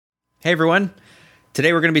Hey everyone,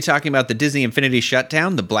 today we're going to be talking about the Disney Infinity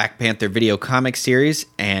Shutdown, the Black Panther video comic series,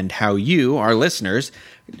 and how you, our listeners,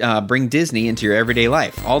 bring Disney into your everyday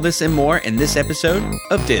life. All this and more in this episode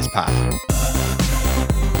of Diz Pop.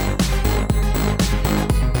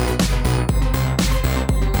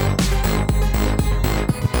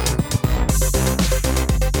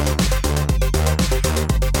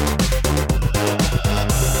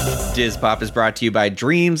 Diz Pop is brought to you by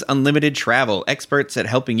Dreams Unlimited Travel, experts at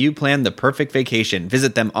helping you plan the perfect vacation.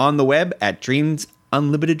 Visit them on the web at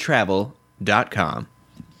dreamsunlimitedtravel.com.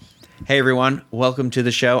 Hey everyone, welcome to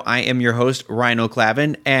the show. I am your host, Rhino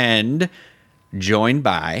Clavin, and joined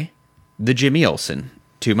by the Jimmy Olsen.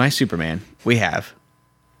 To my Superman, we have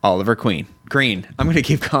Oliver Queen. Green. I'm going to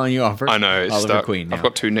keep calling you Oliver. I know, it's Oliver stuck. Queen now. I've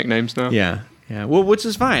got two nicknames now. Yeah. Well, which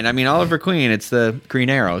is fine. I mean, Oliver Queen, it's the Green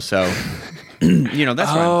Arrow, so... You know,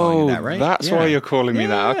 that's why I'm calling you that, right? That's why you're calling me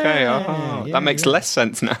that. Okay, that makes less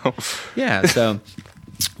sense now. Yeah, so,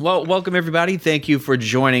 well, welcome everybody. Thank you for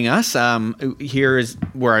joining us. Here is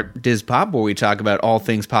we're at Diz Pop, where we talk about all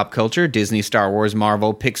things pop culture, Disney, Star Wars,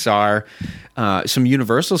 Marvel, Pixar, some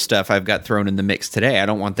Universal stuff I've got thrown in the mix today. I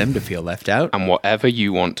don't want them to feel left out. And whatever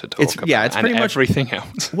you want to talk about. Yeah, it's pretty much everything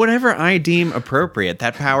else. Whatever I deem appropriate.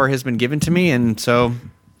 That power has been given to me, and so...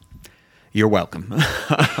 You're welcome.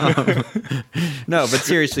 No, but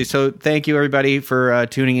seriously, so thank you everybody for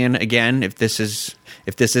tuning in again. If this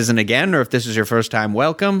isn't again, or if this is your first time,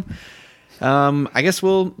 welcome. I guess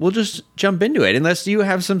we'll just jump into it. Unless you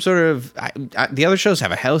have some sort of the other shows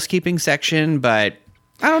have a housekeeping section, but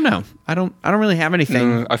I don't know. I don't really have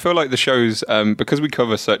anything. I feel like the shows, because we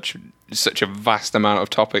cover such a vast amount of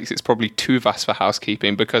topics, it's probably too vast for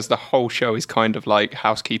housekeeping, because the whole show is kind of like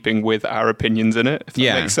housekeeping with our opinions in it, if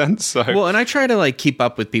that makes sense. So. Well, and I try to like keep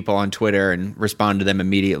up with people on Twitter and respond to them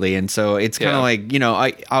immediately, and so it's kind of like, you know,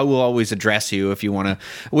 I will always address you if you want to,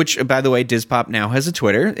 which, by the way, Diz Pop now has a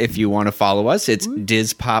Twitter. If you want to follow us, it's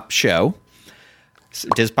Diz Pop Show.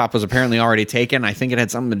 Diz Pop was apparently already taken. I think it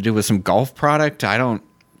had something to do with some golf product. I don't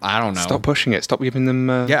know. Stop pushing it. Stop giving them...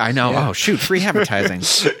 yeah, I know. Yeah. Oh, shoot. Free advertising.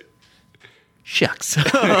 Shucks.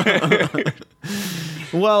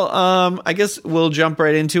 Well, I guess we'll jump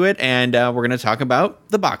right into it, and we're going to talk about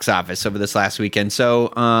the box office over this last weekend.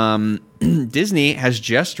 So Disney has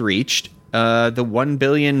just reached the $1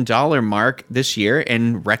 billion mark this year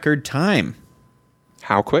in record time.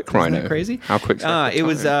 How quick, Rhino? Isn't that crazy? How quick? It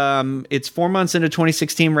was. It's 4 months into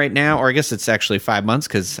 2016 right now, or I guess it's actually 5 months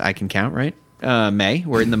because I can count, right? May.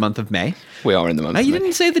 We're in the month of May. We are in the month of May. You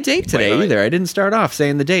didn't say the date today either. I didn't start off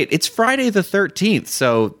saying the date. It's Friday the 13th,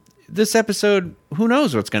 so this episode, who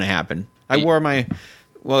knows what's going to happen. I wore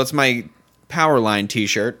it's my Powerline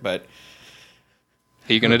t-shirt, but...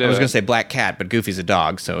 Are you going to do it? I was going to say Black Cat, but Goofy's a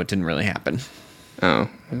dog, so it didn't really happen. Oh,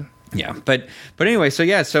 yeah. Yeah, but anyway, so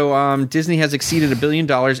Disney has exceeded $1 billion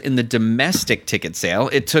in the domestic ticket sale.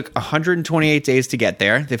 It took 128 days to get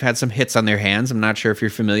there. They've had some hits on their hands. I'm not sure if you're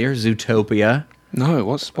familiar. Zootopia. No,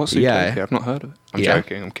 what's Zootopia? Yeah. I've not heard of it. I'm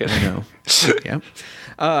joking. I'm kidding. No.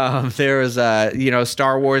 Yeah. There was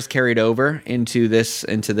Star Wars carried over into this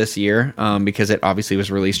year because it obviously was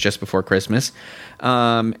released just before Christmas,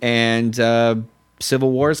 and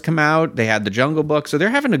Civil War's come out. They had The Jungle Book, so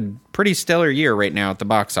they're having a pretty stellar year right now at the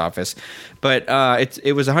box office. But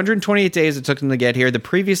it was 128 days it took them to get here. The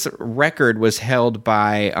previous record was held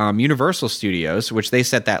by Universal Studios, which they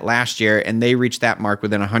set that last year, and they reached that mark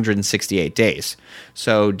within 168 days.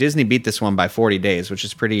 So Disney beat this one by 40 days, which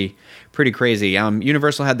is pretty crazy.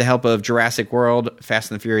 Universal had the help of Jurassic World,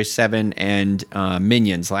 Fast and the Furious 7, and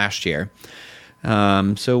Minions last year.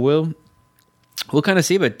 So We'll kind of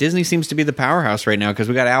see, but Disney seems to be the powerhouse right now because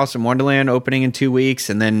we got Alice in Wonderland opening in 2 weeks,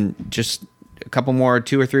 and then just a couple more,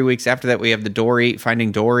 2 or 3 weeks after that, we have the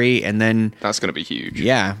Finding Dory, and then... That's going to be huge.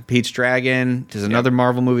 Yeah, Pete's Dragon. There's another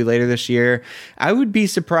Marvel movie later this year. I would be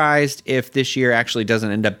surprised if this year actually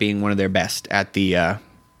doesn't end up being one of their best at the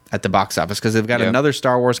box office, because they've got another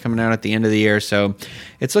Star Wars coming out at the end of the year, so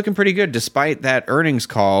it's looking pretty good, despite that earnings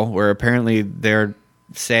call where apparently they're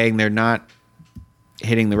saying they're not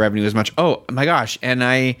hitting the revenue as much. Oh my gosh.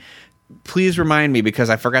 And please remind me, because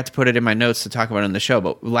I forgot to put it in my notes to talk about it on the show,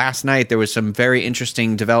 but last night there was some very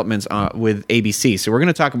interesting developments with ABC. So we're going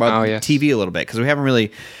to talk about TV a little bit, because we haven't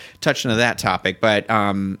really touched into that topic, but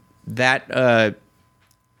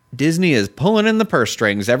Disney is pulling in the purse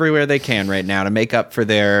strings everywhere they can right now to make up for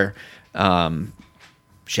their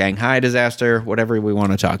Shanghai disaster, whatever we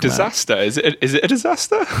want to talk about. Disaster? Is it a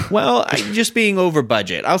disaster? Well, just being over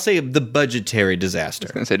budget. I'll say the budgetary disaster.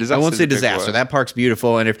 I won't say disaster. That park's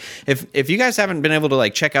beautiful, and if you guys haven't been able to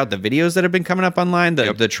like check out the videos that have been coming up online,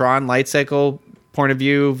 the Tron Light Cycle point of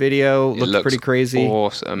view video. It Looked pretty crazy.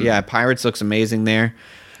 Awesome. Yeah, Pirates looks amazing there.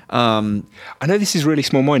 I know this is really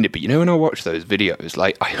small-minded, but when I watch those videos,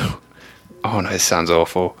 like oh no, this sounds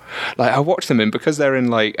awful. Like I watch them because they're in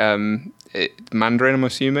like Mandarin, I'm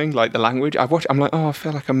assuming, like the language. I'm like, I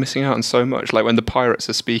feel like I'm missing out on so much. Like when the pirates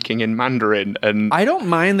are speaking in Mandarin, and I don't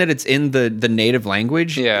mind that it's in the native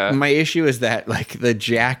language. Yeah. My issue is that like the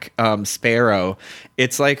Jack Sparrow,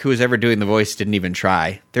 it's like who's ever doing the voice didn't even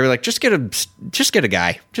try. They were like, just get a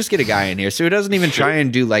guy in here. So it doesn't even try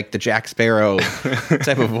and do like the Jack Sparrow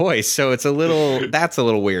type of voice. So that's a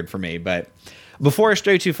little weird for me, but. Before I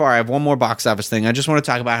stray too far, I have one more box office thing. I just want to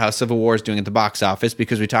talk about how Civil War is doing at the box office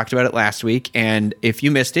because we talked about it last week. And if you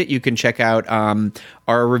missed it, you can check out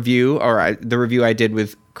our review or the review I did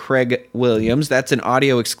with Craig Williams. That's an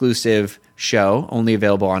audio exclusive show, only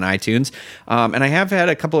available on iTunes. And I have had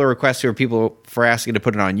a couple of requests for people for asking to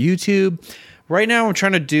put it on YouTube. Right now, I'm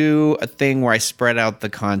trying to do a thing where I spread out the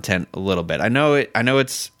content a little bit. I know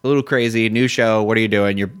it's a little crazy. New show. What are you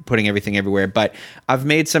doing? You're putting everything everywhere. But I've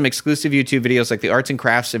made some exclusive YouTube videos, like the arts and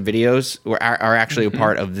crafts and videos are actually a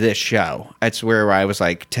part of this show. That's where I was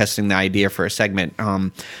like testing the idea for a segment.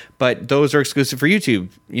 But those are exclusive for YouTube.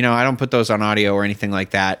 I don't put those on audio or anything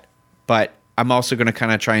like that. But I'm also going to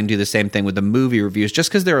kind of try and do the same thing with the movie reviews, just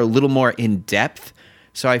because they're a little more in depth.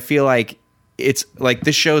 So I feel like it's like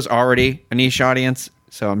this show's already a niche audience,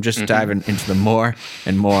 so I'm just diving into the more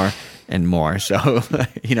and more and more. So,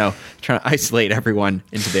 trying to isolate everyone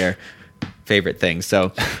into their favorite things.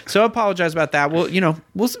 So I apologize about that. Well,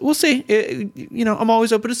 we'll see. I'm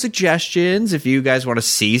always open to suggestions. If you guys want to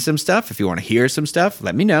see some stuff, if you want to hear some stuff,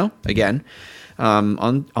 let me know. Again,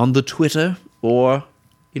 on the Twitter or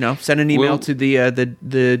send an email to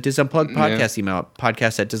the Diz Unplugged podcast email,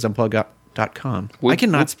 podcast@disunplugged.com. I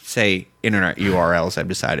cannot say internet URLs, I've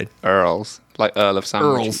decided. URLs. Like Earl of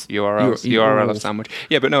Sandwich. URL of Sandwich.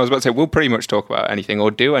 Yeah, but no, I was about to say, we'll pretty much talk about anything or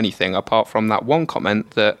do anything apart from that one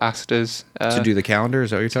comment that asked us... to do the calendar?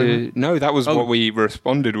 Is that what you're talking about? No, that was what we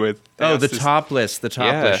responded with. The topless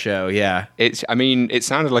show, yeah. It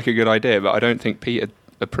sounded like a good idea, but I don't think Pete would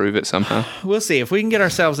approve it somehow. We'll see. If we can get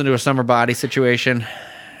ourselves into a summer body situation...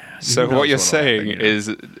 So what you're saying is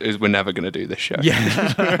we're never going to do this show.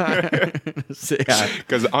 Yeah.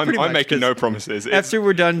 Because I'm making no promises. After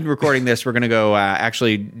we're done recording this, we're going to go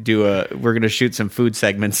we're going to shoot some food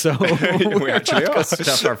segments. So we actually are.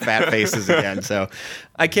 Stuff our fat faces again. So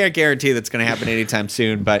I can't guarantee that's going to happen anytime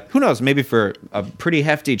soon, but who knows? Maybe for a pretty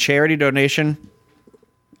hefty charity donation.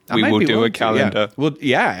 We will do a calendar.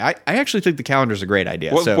 I actually think the calendar is a great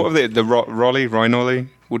idea. What are the Rhinoli?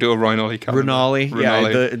 We'll do a Rhinoli calendar. Rinoli. Yeah,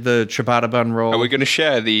 the ciabatta bun roll. Are we going to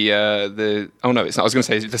share the oh no, it's not. I was going to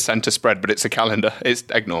say the center spread, but it's a calendar.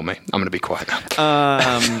 Ignore me. I'm going to be quiet now.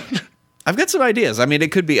 I've got some ideas. I mean,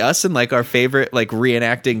 it could be us and like our favorite, like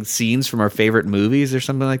reenacting scenes from our favorite movies or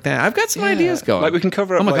something like that. I've got some ideas going. Like we can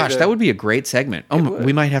cover up. Oh my gosh, that would be a great segment.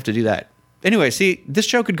 We might have to do that. Anyway, see, this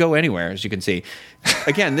show could go anywhere, as you can see.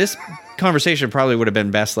 Again, this conversation probably would have been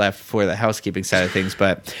best left for the housekeeping side of things,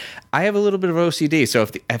 but I have a little bit of OCD, so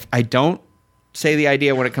if I don't say the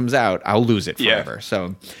idea when it comes out, I'll lose it forever. Yeah.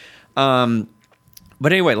 So, but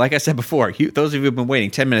anyway, like I said before, those of you who have been waiting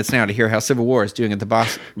 10 minutes now to hear how Civil War is doing at the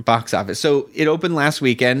box office. So it opened last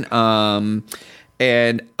weekend,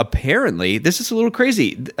 and apparently, this is a little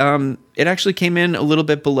crazy. It actually came in a little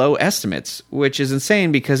bit below estimates, which is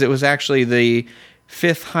insane because it was actually the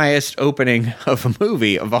 5th highest opening of a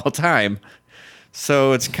movie of all time.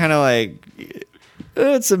 So it's kind of like,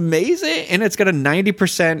 it's amazing. And it's got a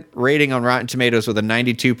 90% rating on Rotten Tomatoes with a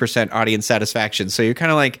 92% audience satisfaction. So you're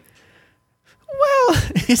kind of like, well,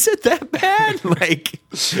 is it that bad? Like,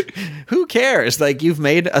 who cares? Like, you've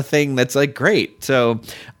made a thing that's like great. So,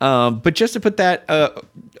 but just to put that, I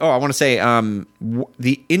want to say,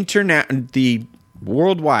 the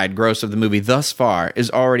worldwide gross of the movie thus far is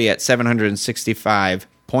already at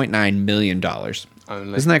 $765.9 million.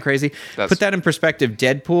 Only. Isn't that crazy? Put that in perspective.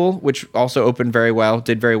 Deadpool, which also opened very well,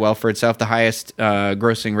 did very well for itself, the highest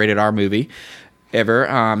grossing rated R movie ever.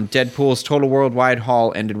 Deadpool's total worldwide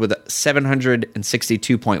haul ended with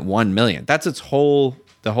 $762.1 million. That's the whole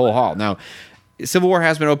haul. Now, Civil War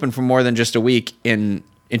has been open for more than just a week in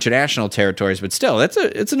international territories, but still, it's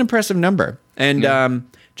an impressive number. And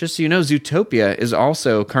just so you know, Zootopia is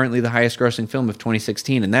also currently the highest grossing film of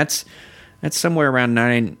 2016, and that's somewhere around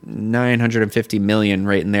 $950 million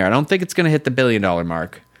right in there. I don't think it's going to hit the $1 billion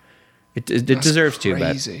mark. It deserves to.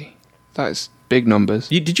 Crazy. That's big numbers.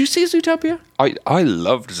 Did you see Zootopia? I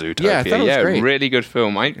loved Zootopia. Yeah, I thought it was great. Really good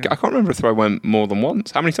film. I can't remember if I went more than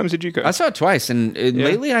once. How many times did you go? I saw it twice, and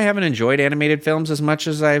lately I haven't enjoyed animated films as much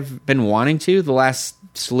as I've been wanting to. The last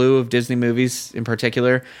slew of Disney movies in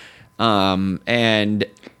particular. And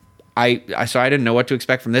I didn't know what to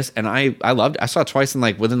expect from this, and I loved it. I saw it twice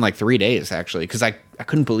within 3 days actually, because I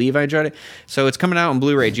couldn't believe I enjoyed it. So it's coming out on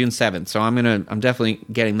Blu-ray June 7th. So I'm definitely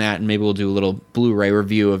getting that, and maybe we'll do a little Blu-ray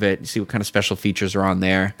review of it, see what kind of special features are on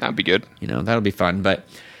there. That'd be good. That'll be fun. But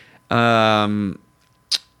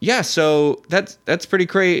yeah, so that's pretty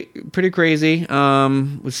crazy.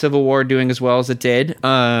 With Civil War doing as well as it did.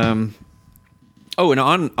 Oh, and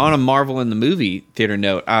on a Marvel in the movie theater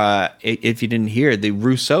note, if you didn't hear, the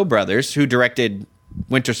Russo brothers, who directed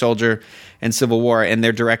Winter Soldier and Civil War, and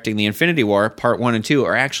they're directing the Infinity War, Part 1 and 2,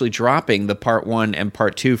 are actually dropping the Part 1 and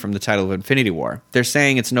Part 2 from the title of Infinity War. They're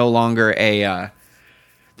saying it's no longer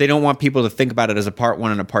they don't want people to think about it as a Part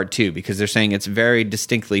 1 and a Part 2, because they're saying it's very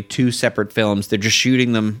distinctly two separate films. They're just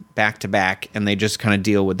shooting them back to back, and they just kind of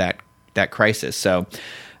deal with that crisis. So,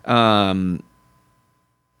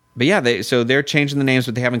 but yeah, they're changing the names,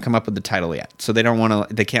 but they haven't come up with the title yet. So they don't want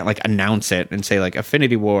to. They can't announce it and say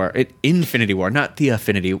Infinity War, not the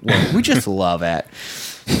Affinity War. We just love it.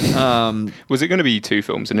 Was it going to be two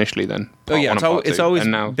films initially then? It's always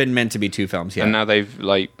been meant to be two films. Yeah, and now they've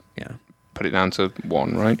put it down to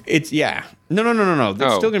one, right? It's no.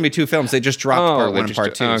 There's still going to be two films. They just dropped Part 1 and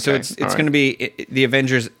Part 2. Okay. So it's going to be the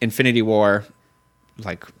Avengers Infinity War,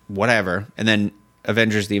 whatever, and then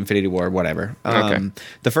Avengers the Infinity War, whatever.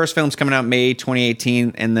 The first film's coming out May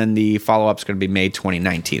 2018, and then the follow-up's going to be May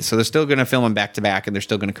 2019. So they're still going to film them back-to-back, and they're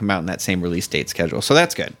still going to come out in that same release date schedule. So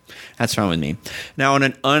that's good. That's fine with me. Now,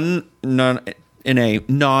 in a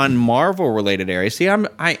non-Marvel related area, see, I'm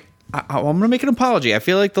going to make an apology. I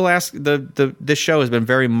feel like this show has been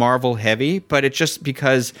very Marvel heavy, but it's just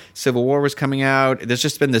because Civil War was coming out. There's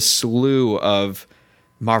just been this slew of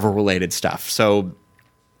Marvel related stuff. So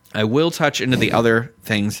I will touch into the other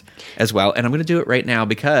things as well, and I'm going to do it right now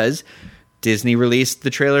because Disney released the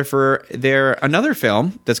trailer for another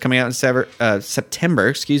film that's coming out in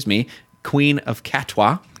September. Queen of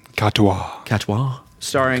Katwa,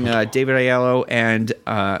 starring David Aiello and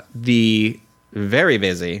the very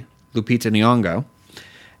busy Lupita Nyong'o.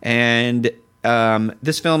 And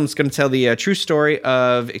this film is going to tell the true story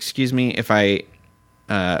of, excuse me if I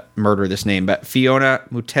murder this name, but Fiona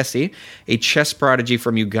Mutesi, a chess prodigy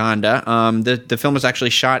from Uganda. The film was actually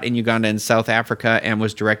shot in Uganda and South Africa and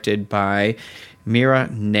was directed by Mira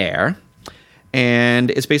Nair,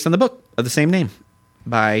 and it's based on the book of the same name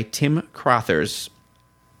by Tim Crothers.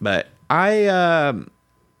 But I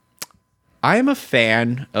am a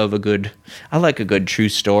fan of I like a good true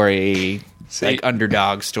story,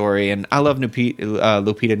 underdog story, and I love Lupita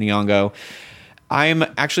Nyong'o. I'm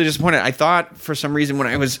actually disappointed. I thought for some reason when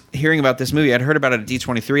I was hearing about this movie, I'd heard about it at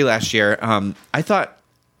D23 last year. I thought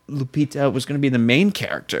Lupita was going to be the main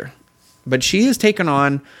character, but she has taken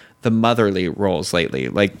on the motherly roles lately.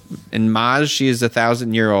 Like in Maz, she is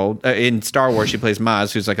 1,000-year-old. In Star Wars, she plays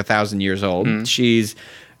Maz, who's 1,000 years old. Mm.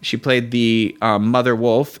 She played the mother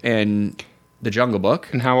wolf in The Jungle Book.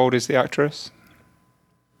 And how old is the actress?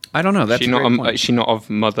 I don't know. That's is she not of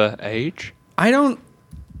mother age? I don't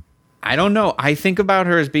know. I think about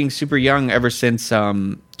her as being super young ever since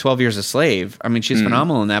 12 Years a Slave. I mean, she's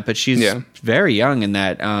phenomenal in that, but she's very young in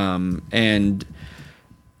that. And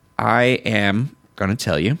I am going to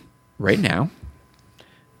tell you right now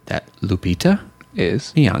that Lupita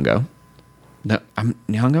is Nyong'o. No,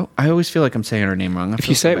 Nyong'o? I always feel like I'm saying her name wrong. If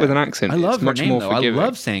you say it with an accent, I love it's much her name, more though. forgiving. I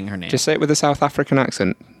love saying her name. Just say it with a South African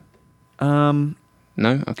accent. No?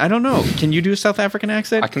 Okay. I don't know. Can you do a South African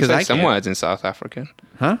accent? I can say some words in South African.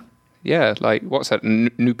 Huh? Yeah, what's that?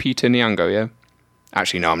 Lupita Nyong'o, yeah?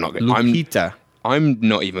 Actually, no, I'm not going to. Lupita. I'm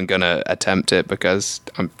not even going to attempt it because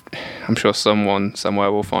I'm sure someone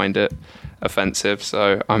somewhere will find it offensive,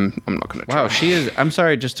 so I'm not going to try. Wow, she is. I'm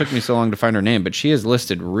sorry it just took me so long to find her name, but she is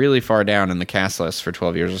listed really far down in the cast list for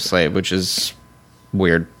 12 Years a Slave, which is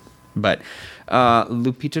weird. But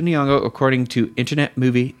Lupita Nyong'o, according to Internet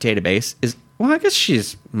Movie Database, is, well, I guess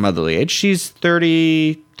she's motherly age. She's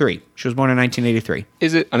 33. She was born in 1983.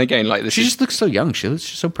 Is it? And again, this she just looks so young. She's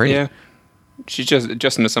so pretty. Yeah. She's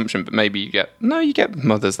just an assumption, but maybe you get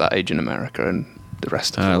mothers that age in America and the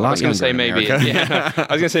rest of the world. I was going to say maybe, I was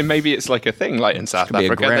going to say maybe it's like a thing like in South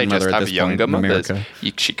Africa. They just have younger mothers.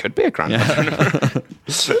 She could be a grandmother.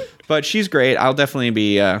 Yeah. But she's great. I'll definitely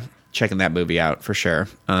be checking that movie out for sure.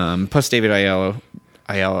 Plus David Aiello.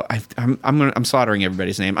 I'm slaughtering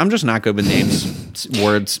everybody's name. I'm just not good with names,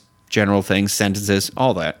 words, general things, sentences,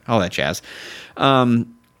 all that jazz. But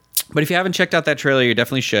if you haven't checked out that trailer, you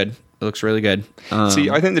definitely should. It looks really good. See,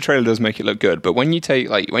 I think the trailer does make it look good, but when you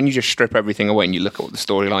when you just strip everything away and you look at what the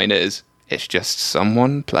storyline is, it's just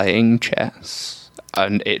someone playing chess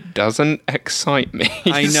and it doesn't excite me.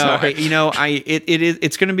 I know. So.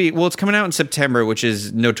 It's going to be, well, it's coming out in September, which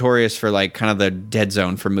is notorious for like kind of the dead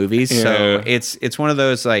zone for movies. Yeah. So it's one of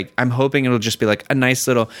those, like, I'm hoping it'll just be like a nice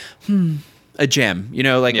little, a gem,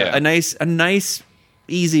 like a nice,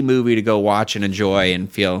 easy movie to go watch and enjoy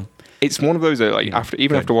and feel. It's one of those that, like,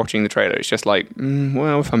 after watching the trailer, it's just like,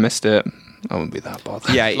 well, if I missed it, I wouldn't be that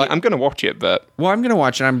bothered. Yeah, like, I'm going to watch it, but... Well, I'm going to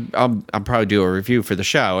watch it. I'll probably do a review for the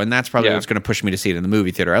show, and that's probably what's going to push me to see it in the movie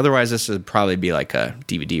theater. Otherwise, this would probably be like a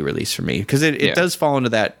DVD release for me, because it does fall into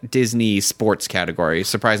that Disney sports category,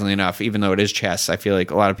 surprisingly enough, even though it is chess. I feel like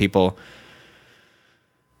a lot of people...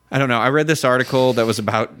 I don't know. I read this article that was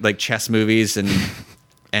about, like, chess movies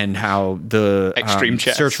and how the Extreme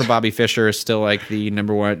chess. Search for Bobby Fischer is still like the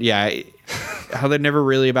number one. Yeah, how they're never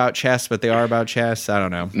really about chess, but they are about chess. I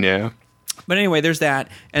don't know. Yeah. But anyway, there's that.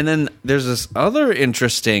 And then there's this other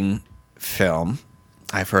interesting film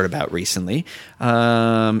I've heard about recently.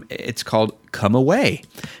 It's called Come Away.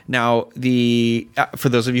 Now, for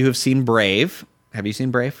those of you who have seen Brave, have you seen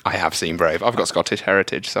Brave? I have seen Brave. I've got Scottish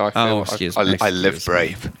heritage, so I feel I live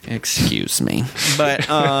Brave. Excuse me. But...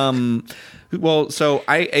 well, so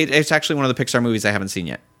it's actually one of the Pixar movies I haven't seen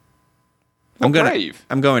yet. Brave?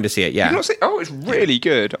 I'm going to see it, yeah. You've not seen, it's really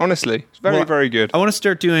good, honestly. It's very, very good. I want to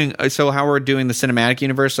start doing, so how we're doing the cinematic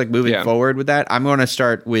universe, like moving forward with that, I'm going to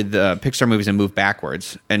start with Pixar movies and move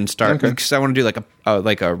backwards and start, because I want to do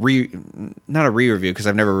not a re-review, because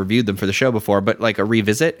I've never reviewed them for the show before, but like a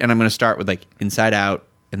revisit, and I'm going to start with like Inside Out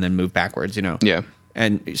and then move backwards, Yeah.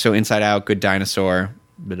 And so Inside Out, Good Dinosaur,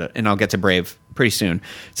 and I'll get to Brave pretty soon,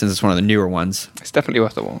 since it's one of the newer ones. It's definitely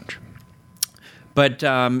worth a watch. But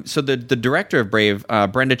so the director of Brave,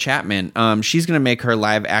 Brenda Chapman, she's going to make her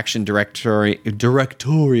live action directorial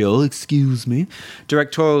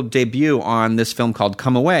debut on this film called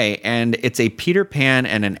Come Away, and it's a Peter Pan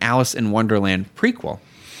and an Alice in Wonderland prequel.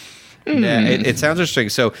 It sounds interesting.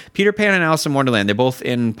 So Peter Pan and Alice in Wonderland, they're both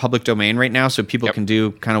in public domain right now, so people can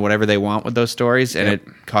do kind of whatever they want with those stories, and it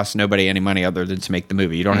costs nobody any money other than to make the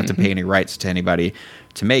movie. You don't have to pay any rights to anybody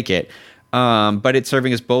to make it. But it's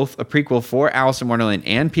serving as both a prequel for Alice in Wonderland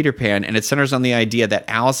and Peter Pan, and it centers on the idea that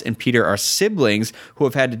Alice and Peter are siblings who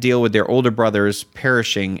have had to deal with their older brothers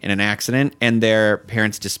perishing in an accident and their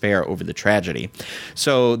parents' despair over the tragedy.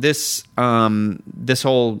 So this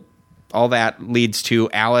all that leads to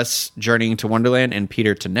Alice journeying to Wonderland and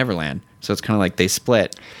Peter to Neverland. So it's kind of like they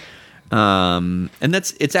split. And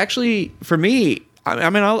it's actually, for me, I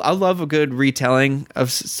mean, I love a good retelling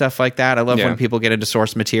of stuff like that. I love when people get into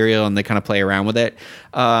source material and they kind of play around with it.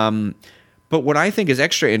 But what I think is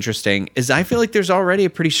extra interesting is I feel like there's already a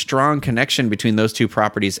pretty strong connection between those two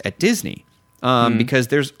properties at Disney. Because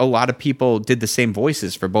there's a lot of people did the same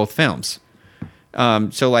voices for both films.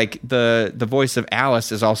 So like the voice of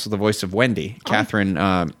Alice is also the voice of Wendy. Catherine,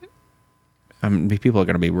 people are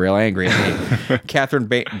going to be real angry at me. Catherine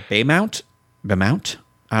Baymount?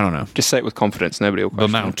 I don't know. Just say it with confidence. Nobody will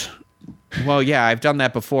question Baymount. Well, yeah, I've done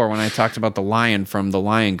that before when I talked about the lion from The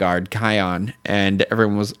Lion Guard, Kion, and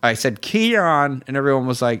I said Kion, and everyone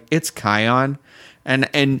was like, it's Kion.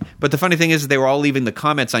 But the funny thing is they were all leaving the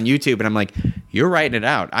comments on YouTube, and I'm like, you're writing it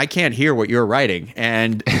out. I can't hear what you're writing.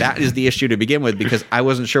 And that is the issue to begin with, because I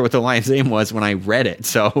wasn't sure what the lion's name was when I read it.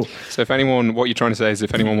 So what you're trying to say is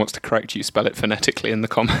if anyone wants to correct you, spell it phonetically in the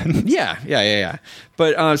comments. Yeah.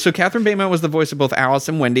 But so Catherine Bateman was the voice of both Alice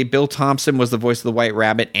and Wendy. Bill Thompson was the voice of the White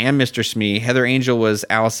Rabbit and Mr. Smee. Heather Angel was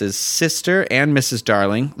Alice's sister and Mrs.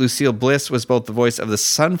 Darling. Lucille Bliss was both the voice of the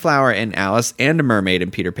Sunflower in Alice and a mermaid in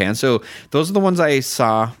Peter Pan. So those are the ones I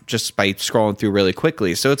saw just by scrolling through really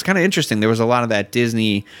quickly. So it's kind of interesting. There was a lot of that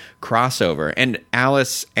Disney crossover, and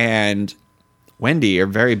Alice and Wendy are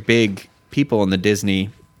very big people in the Disney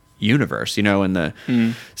universe,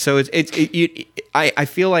 so I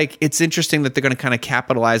feel like it's interesting that they're going to kind of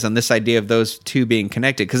capitalize on this idea of those two being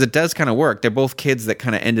connected, because it does kind of work. They're both kids that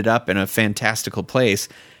kind of ended up in a fantastical place,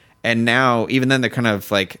 and now even then they're kind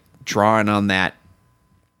of like drawing on that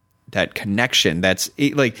connection. That's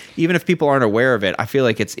like, even if people aren't aware of it, I feel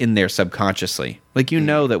like it's in there subconsciously. Like,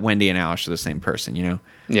 that Wendy and Alice are the same person, Yeah.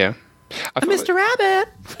 Mr. Rabbit.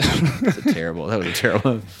 That was a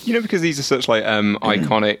terrible. Because these are such like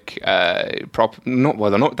iconic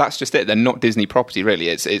they're not. That's just it. They're not Disney property, really.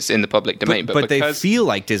 It's in the public domain, but they feel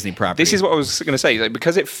like Disney property. This is what I was going to say. Like,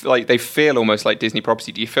 because they feel almost like Disney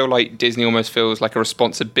property. Do you feel like Disney almost feels like a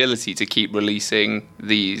responsibility to keep releasing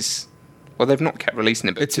these? Well, they've not kept releasing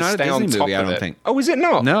it, but it's to not stay a Disney on top movie, of I don't it. think. Oh, is it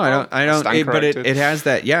not? No, I don't. But it has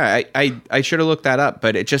that. Yeah, I should have looked that up,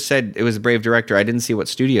 but it just said it was a Brave director. I didn't see what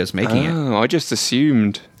studio's making it. Oh, I just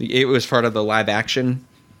assumed it was part of the live action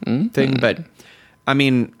thing. But I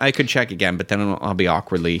mean, I could check again, but then I'll be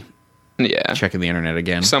awkwardly checking the internet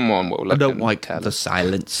again. Someone will. I don't like the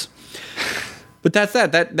silence. But that's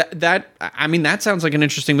that. I mean, that sounds like an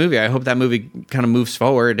interesting movie. I hope that movie kind of moves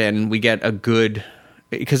forward and we get a good.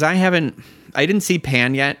 Because I didn't see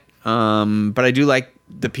Pan yet, but I do like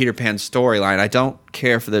the Peter Pan storyline. I don't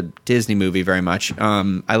care for the Disney movie very much.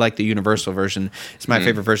 I like the Universal version. It's my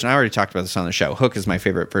favorite version. I already talked about this on the show. Hook is my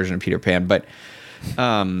favorite version of Peter Pan, but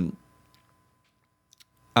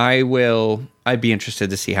I'd be interested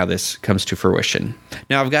to see how this comes to fruition.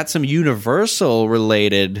 Now, I've got some Universal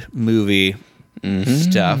related movie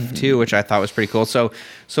stuff too, which I thought was pretty cool. So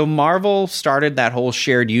Marvel started that whole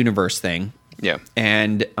shared universe thing. Yeah.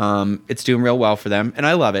 And it's doing real well for them. And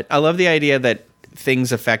I love it. I love the idea that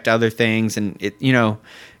things affect other things. And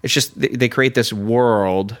it's just, they create this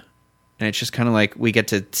world, and it's just kind of like we get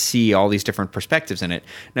to see all these different perspectives in it.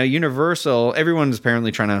 Now, Universal, everyone's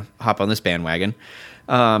apparently trying to hop on this bandwagon.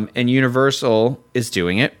 And Universal is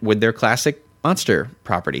doing it with their classic monster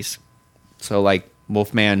properties. So like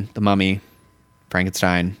Wolfman, The Mummy,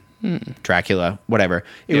 Frankenstein, Dracula, whatever.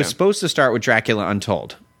 It was supposed to start with Dracula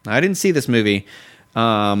Untold. Now, I didn't see this movie,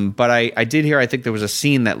 but I did hear, I think there was a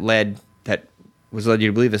scene that was led you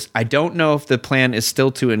to believe this. I don't know if the plan is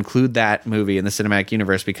still to include that movie in the cinematic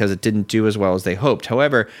universe because it didn't do as well as they hoped.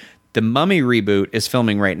 However, the Mummy reboot is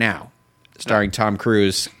filming right now, starring Tom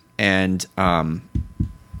Cruise and, oh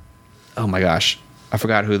my gosh, I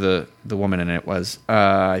forgot who the woman in it was.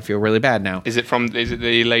 I feel really bad now. Is it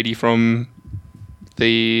the lady from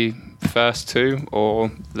the first two,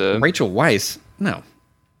 or the Rachel Weisz? No.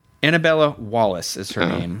 Annabella Wallace is her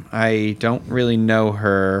name. I don't really know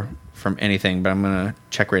her from anything, but I'm going to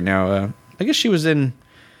check right now. I guess she was in...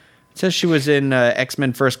 It says she was in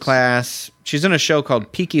X-Men First Class. She's in a show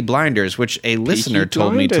called Peaky Blinders, which a listener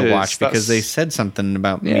told me to watch because they said something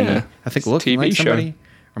about me. I think looking like somebody.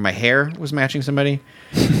 Or my hair was matching somebody.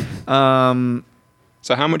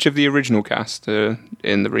 So how much of the original cast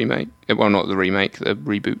in the remake? Well, not the remake, the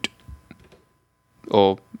reboot.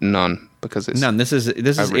 Or none, because it's... None. This is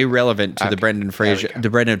irrelevant to the Brendan Fraser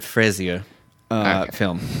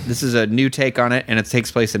film. This is a new take on it, and it takes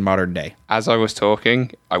place in modern day. As I was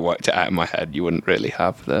talking, I worked it out in my head. You wouldn't really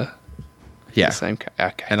have the same...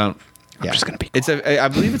 Okay. I'm just going to be quiet. I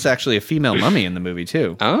believe it's actually a female mummy in the movie,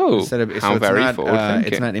 too. Oh, how very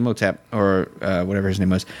forward-thinking. It's not Imhotep or whatever his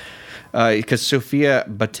name was. Because Sofia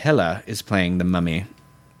Boutella is playing the mummy.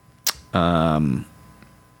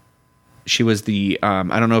 She was the...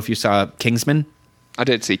 I don't know if you saw Kingsman. I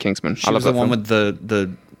did see Kingsman. She was the one with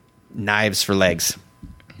the knives for legs.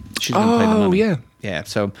 She's going to play the mummy. Yeah. Yeah,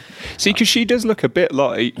 so... See, because she does look a bit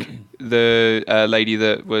like the lady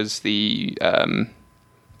that was the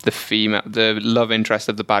female, the love interest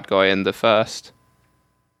of the bad guy in the first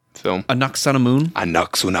film. A Knocks on a Moon? A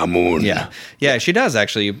Knocks on a Moon. Yeah, she does,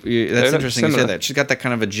 actually. That's interesting you say that. She's got that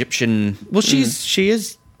kind of Egyptian... Well, she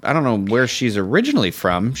is... I don't know where she's originally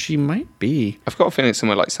from. She might be. I've got a feeling it's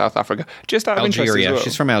somewhere like South Africa. Just out of interest as well.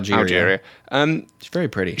 She's from Algeria. She's very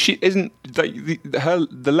pretty. She isn't like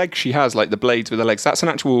the legs she has, like the blades with the legs. That's an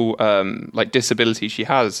actual like disability she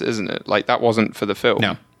has, isn't it? Like that wasn't for the film.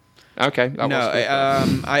 No. Okay.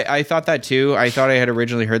 I thought that too. I thought I had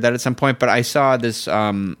originally heard that at some point, but I saw this.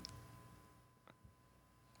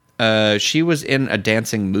 She was in a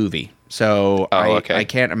dancing movie, so I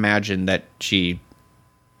can't imagine that she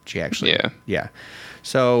actually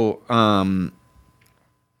so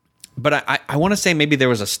but I want to say maybe there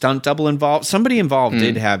was a stunt double involved. Somebody involved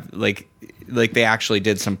did have like they actually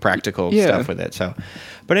did some practical stuff with it. So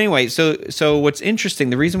but anyway, so what's interesting,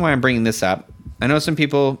 the reason why I'm bringing this up, I know some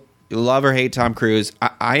people love or hate Tom Cruise.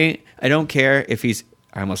 I don't care if he's,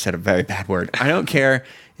 I almost said a very bad word, I don't care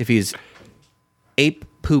if he's ape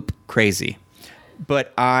poop crazy,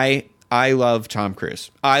 but I love Tom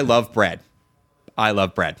Cruise. I love bread.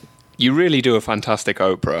 You really do a fantastic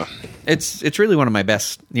Oprah. It's really one of my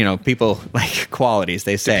best, people like qualities.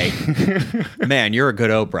 They say, "Man, you're a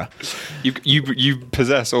good Oprah." You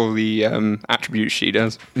possess all the attributes she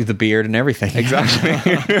does. The beard and everything. Exactly.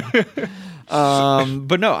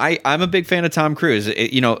 But no, I'm a big fan of Tom Cruise.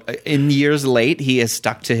 In years late, he has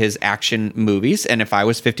stuck to his action movies. And if I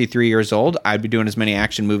was 53 years old, I'd be doing as many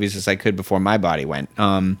action movies as I could before my body went.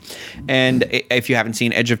 And if you haven't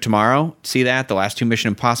seen Edge of Tomorrow, see that. The last two Mission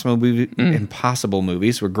Impossible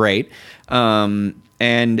movies were great.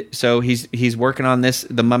 And so he's working on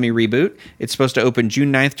the Mummy reboot. It's supposed to open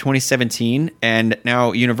June 9th, 2017. And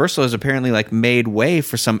now Universal has apparently made way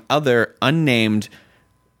for some other unnamed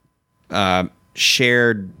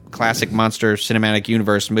shared classic monster cinematic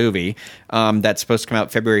universe movie that's supposed to come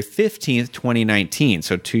out February 15th, 2019,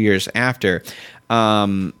 so 2 years after.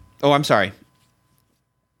 I'm sorry.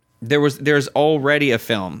 There's already a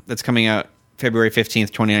film that's coming out February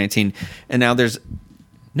 15th, 2019, and now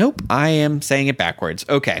nope, I am saying it backwards.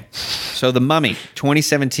 Okay. So The Mummy,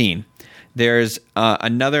 2017. There's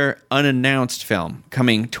another unannounced film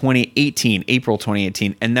coming April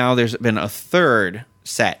 2018, and now there's been a third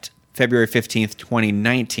set, February 15th,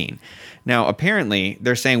 2019. Now, apparently,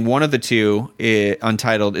 they're saying one of the two,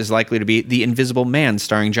 untitled, is likely to be The Invisible Man,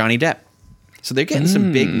 starring Johnny Depp. So they're getting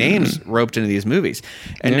some big names roped into these movies.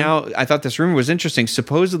 And now, I thought this rumor was interesting.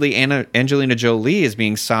 Supposedly, Angelina Jolie is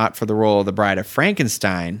being sought for the role of the Bride of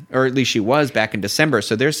Frankenstein, or at least she was back in December.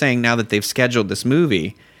 So they're saying now that they've scheduled this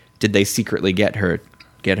movie, did they secretly get her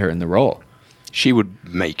in the role? She would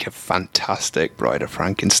make a fantastic Bride of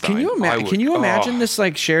Frankenstein. Can you imagine this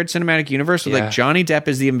like shared cinematic universe with like Johnny Depp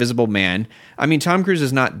as the Invisible Man? I mean, Tom Cruise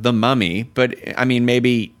is not the Mummy, but I mean,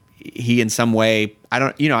 maybe he in some way. I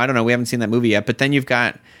don't know. We haven't seen that movie yet. But then you've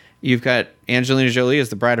got Angelina Jolie as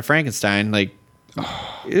the Bride of Frankenstein. Like,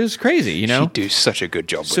 it was crazy. You know, she'd do such a good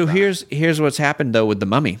job. So here's what's happened though with the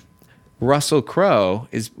Mummy. Russell Crowe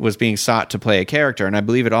was being sought to play a character, and I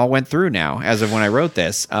believe it all went through now. As of when I wrote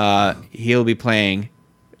this, he'll be playing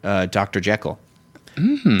Dr. Jekyll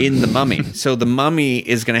in The Mummy. So The Mummy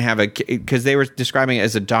is going to have because they were describing it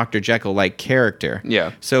as a Dr. Jekyll-like character.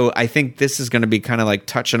 Yeah. So I think this is going to be kind of like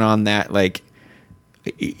touching on that, like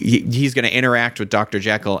he's going to interact with Dr.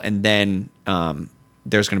 Jekyll, and then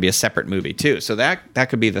there's going to be a separate movie too. So that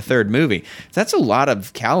could be the third movie. That's a lot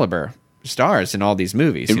of caliber stars in all these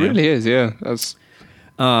movies. It really is, yeah. That's.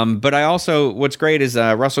 But I also, what's great is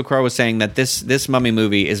Russell Crowe was saying that this Mummy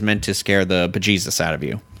movie is meant to scare the bejesus out of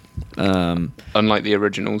you. Unlike the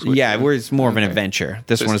originals. Where it's more of an adventure.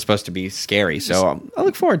 This one is supposed to be scary, so I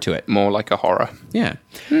look forward to it. More like a horror. Yeah.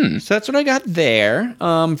 So that's what I got there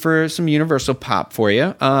for some Universal pop for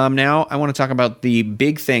you. Now I want to talk about the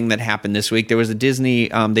big thing that happened this week. There was a Disney,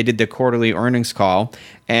 they did their quarterly earnings call,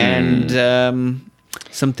 and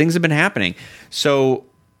some things have been happening. So,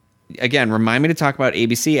 again, remind me to talk about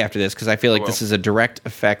ABC after this, because I feel like this is a direct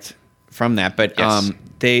effect from that. But yes.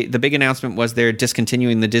 The big announcement was they're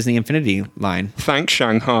discontinuing the Disney Infinity line. Thanks,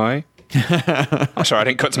 Shanghai. I'm sorry, I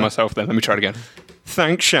didn't cut to myself then. Let me try it again.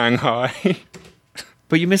 Thanks, Shanghai.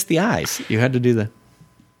 But you missed the eyes. You had to do the...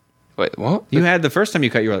 Wait, what? You had the first time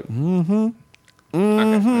you cut, you were like,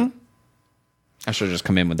 Okay. I should have just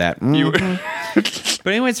come in with that.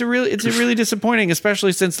 But anyway, it's really disappointing,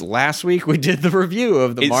 especially since last week we did the review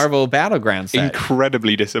of the Marvel Battleground set.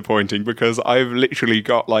 Incredibly disappointing, because I've literally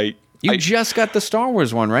got like... You just got the Star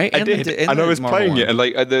Wars one, right? I did, and I was playing it, and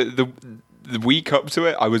like the week up to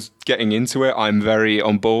it, I was getting into it. I'm very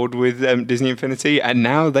on board with Disney Infinity, and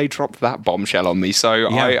now they dropped that bombshell on me, so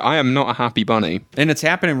I am not a happy bunny. And it's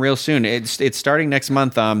happening real soon. It's starting next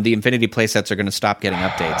month. The Infinity playsets are going to stop getting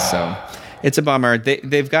updates, so... It's a bummer.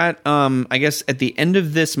 They've got, I guess, at the end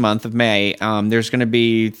of this month of May, there's going to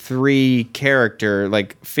be 3 character,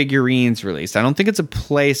 like, figurines released. I don't think it's a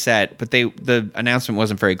play set, but the announcement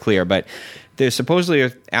wasn't very clear. But they're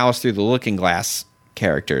supposedly Alice Through the Looking Glass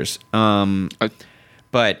characters.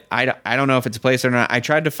 But I don't know if it's a play set or not. I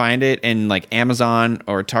tried to find it in, like, Amazon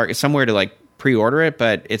or Target, somewhere to, like, pre-order it,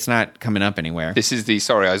 but it's not coming up anywhere. This is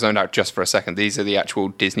sorry, I zoned out just for a second. These are the actual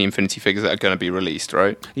Disney Infinity figures that are going to be released,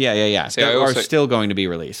 right? Yeah. See, they are still going to be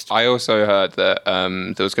released. I also heard that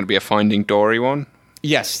there was going to be a Finding Dory one.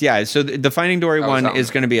 Yes, yeah. So the Finding Dory one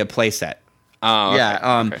is going to be a play set. Oh,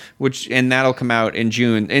 okay. Yeah, and that'll come out in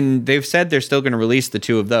June. And they've said they're still going to release the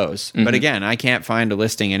 2 of those. But again, I can't find a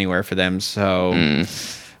listing anywhere for them, so...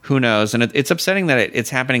 Who knows? And it's upsetting that it's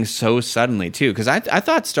happening so suddenly too. Because I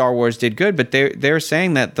thought Star Wars did good, but they're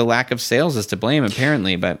saying that the lack of sales is to blame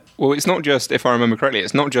apparently. But well, it's not just, if I remember correctly,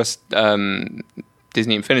 it's not just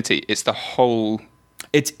Disney Infinity. It's the whole.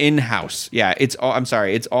 It's in-house. Yeah, it's all. I'm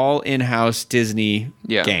sorry, it's all in-house Disney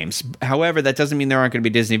games. However, that doesn't mean there aren't going to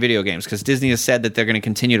be Disney video games, because Disney has said that they're going to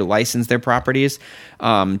continue to license their properties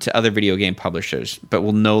to other video game publishers, but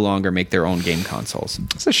will no longer make their own game consoles.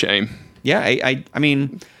 It's a shame. Yeah, I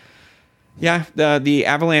mean, yeah, the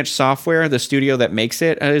Avalanche Software, the studio that makes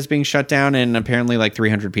it, is being shut down, and apparently like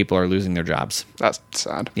 300 people are losing their jobs. That's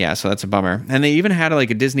sad. Yeah, so that's a bummer. And they even had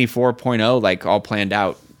like a Disney 4.0 like all planned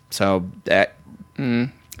out. So that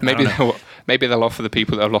maybe they'll offer the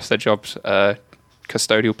people that have lost their jobs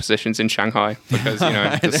custodial positions in Shanghai, because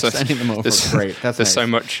there's so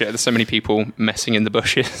much. There's so many people messing in the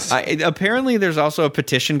bushes. Apparently, there's also a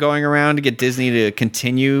petition going around to get Disney to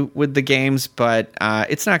continue with the games, but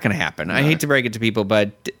it's not going to happen. No. I hate to break it to people,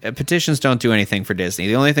 but petitions don't do anything for Disney.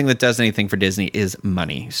 The only thing that does anything for Disney is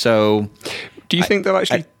money. So, do you think they'll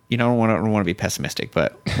actually? I don't want to be pessimistic,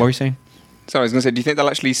 but what were you saying? So I was going to say, do you think they'll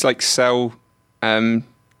actually like sell the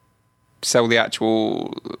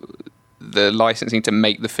actual the licensing to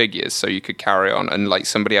make the figures so you could carry on, and like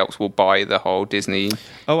somebody else will buy the whole Disney?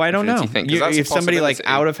 Oh, I don't know. Thing, if somebody like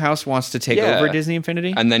out of house wants to take over Disney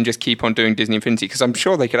Infinity and then just keep on doing Disney Infinity, because I'm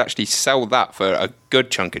sure they could actually sell that for a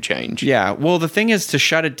good chunk of change. Yeah. Well, the thing is, to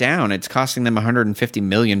shut it down, it's costing them $150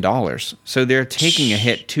 million. So they're taking a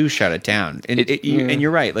hit to shut it down. And, and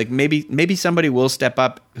you're right. Like maybe somebody will step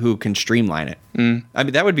up who can streamline it. I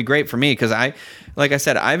mean, that would be great for me, because like I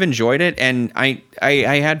said, I've enjoyed it, and I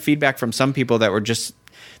had feedback from some people that were just,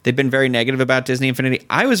 they've been very negative about Disney Infinity.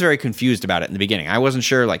 I was very confused about it in the beginning. I wasn't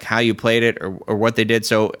sure like how you played it or what they did.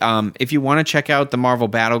 So if you want to check out the Marvel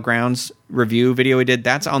Battlegrounds review video we did,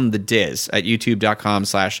 that's on the Diz at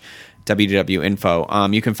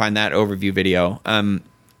youtube.com/wwinfo. You can find that overview video.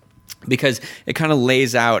 Because it kind of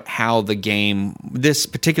lays out how the game, this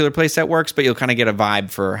particular playset works, but you'll kind of get a vibe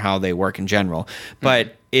for how they work in general.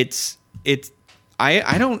 But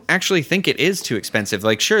I don't actually think it is too expensive.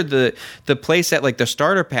 Like, sure, the playset, like the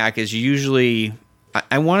starter pack, is usually,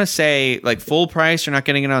 I want to say, like full price. You're not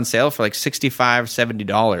getting it on sale for like $65,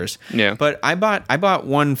 $70. Yeah. But I bought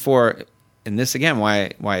one for, and this again,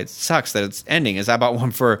 why it sucks that it's ending, is I bought one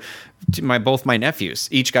for both my nephews.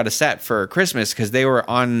 Each got a set for Christmas because they were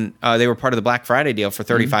on they were part of the Black Friday deal for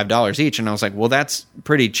 $35 each, and I was like, well, that's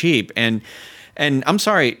pretty cheap. And I'm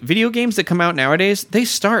sorry, video games that come out nowadays, they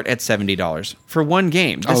start at $70 for one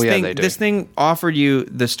game. They do. This thing offered you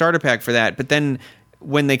the starter pack for that, but then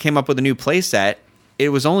when they came up with a new playset, it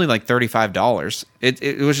was only like $35.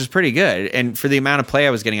 It was just pretty good. And for the amount of play I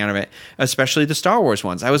was getting out of it, especially the Star Wars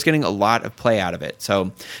ones, I was getting a lot of play out of it.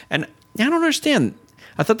 So, and I don't understand.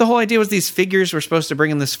 I thought the whole idea was these figures were supposed to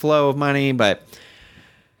bring in this flow of money, but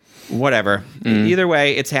whatever. Either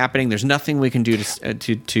way, it's happening. There's nothing we can do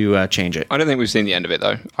to change it. I don't think we've seen the end of it,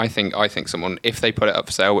 though. I think someone, if they put it up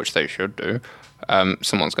for sale, which they should do,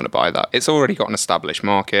 someone's going to buy that. It's already got an established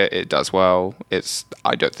market. It does well.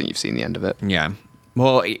 I don't think you've seen the end of it. Yeah.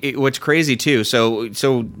 Well, what's crazy too, so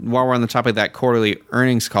while we're on the topic of that quarterly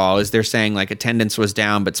earnings call, is they're saying like attendance was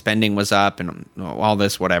down, but spending was up, and all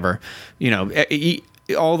this, whatever. You know,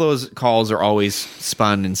 all those calls are always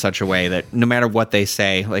spun in such a way that no matter what they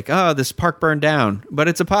say, like, oh, this park burned down, but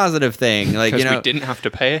it's a positive thing. Like, because we didn't have to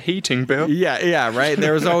pay a heating bill. Yeah, right.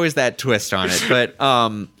 There was always that twist on it. But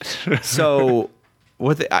so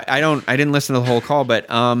I didn't listen to the whole call, but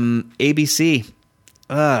ABC.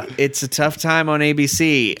 It's a tough time on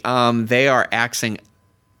ABC. They are axing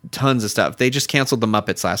tons of stuff. They just canceled the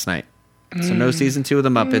Muppets last night. So no season 2 of the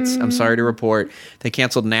Muppets. I'm sorry to report. They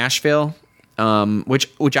canceled Nashville,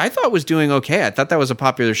 which I thought was doing okay. I thought that was a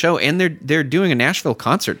popular show, and they're doing a Nashville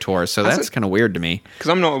concert tour. So that's kind of weird to me. Because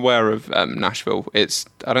I'm not aware of Nashville. I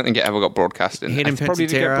don't think it ever got broadcast in. Hayden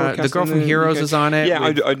Panettiere, the girl from Heroes is on it.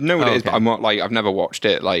 Yeah, I know what it is, but I'm not I've never watched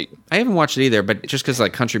it. Like, I haven't watched it either, but just because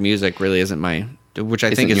like country music really isn't my. Which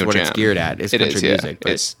I think is what it's geared at. Is country music.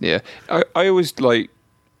 But I always like.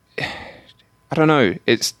 I don't know.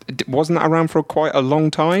 Wasn't that around for quite a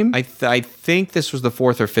long time? I think this was the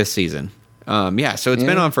 4th or 5th season. So it's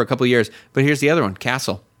been on for a couple of years. But here's the other one: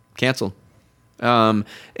 Castle, canceled. I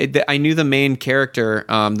knew the main character,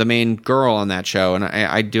 the main girl on that show, and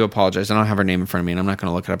I do apologize. I don't have her name in front of me, and I'm not going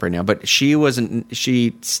to look it up right now. But she wasn't.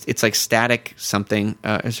 It's like Static something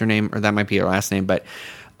is her name, or that might be her last name. But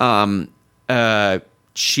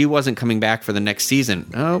she wasn't coming back for the next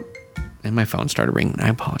season. Oh, and my phone started ringing. I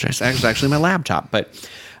apologize. That was actually my laptop. But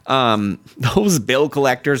those bill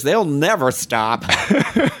collectors, they'll never stop.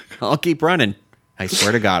 I'll keep running. I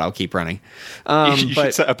swear to God, I'll keep running. You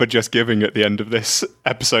should set up a Just Giving at the end of this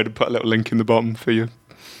episode and put a little link in the bottom for you.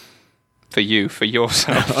 For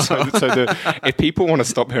yourself. So if people want to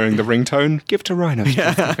stop hearing the ringtone, give to Rhino.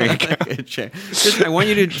 I want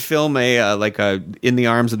you to film a In the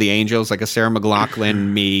Arms of the Angels, like a Sarah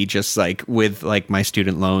McLachlan me, just like with like my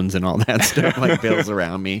student loans and all that stuff, like bills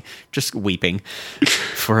around me, just weeping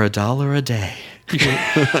for $1 a day.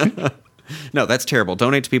 No, that's terrible.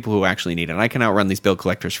 Donate to people who actually need it. I can outrun these bill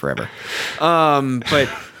collectors forever. But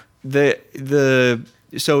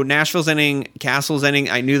so Nashville's ending, Castle's ending.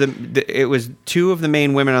 I knew it was 2 of the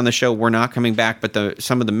main women on the show were not coming back, but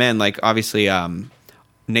some of the men, like obviously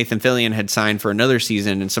Nathan Fillion had signed for another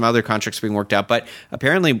season and some other contracts being worked out. But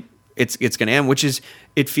apparently it's going to end,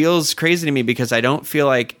 it feels crazy to me because I don't feel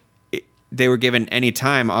like they were given any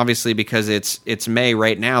time, obviously, because it's May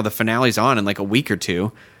right now. The finale's on in like a week or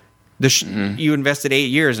two. You invested 8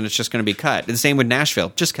 years and it's just going to be cut. The same with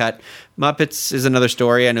Nashville, just cut. Muppets is another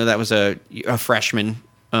story. I know that was a freshman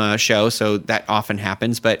show, so that often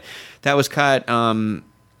happens, but that was cut.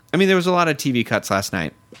 There was a lot of TV cuts last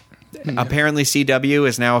night. apparently CW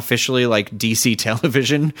is now officially like DC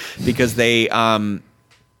television because they've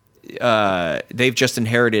just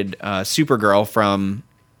inherited Supergirl from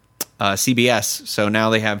CBS. So now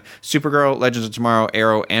they have Supergirl, Legends of Tomorrow,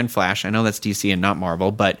 Arrow, and Flash. I know that's DC and not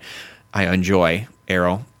Marvel, but I enjoy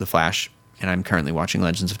Arrow, the Flash, and I'm currently watching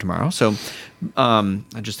Legends of Tomorrow. So I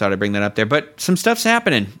just thought I'd bring that up there. But some stuff's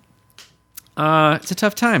happening. It's a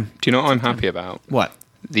tough time. Do you know what I'm happy about? What?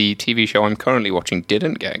 The TV show I'm currently watching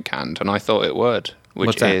didn't get canned, and I thought it would.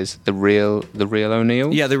 Which is the real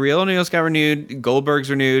O'Neill? Yeah, the real O'Neills got renewed. Goldberg's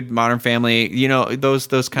renewed. Modern Family. You know, those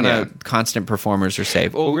kind of constant performers are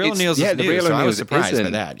safe. Well, real O'Neills is new, so I was surprised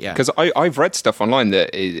by that. Yeah, because I've read stuff online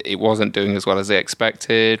that it wasn't doing as well as they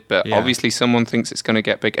expected, but obviously someone thinks it's going to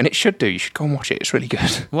get big, and it should do. You should go and watch it. It's really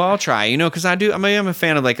good. Well, I'll try. You know, because I'm a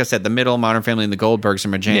fan of, like I said, the middle, Modern Family, and the Goldbergs are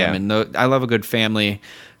my jam, and I love a good family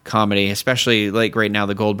comedy, especially like right now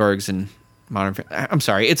the Goldbergs and I'm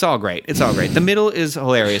sorry, it's all great. It's all great. The middle is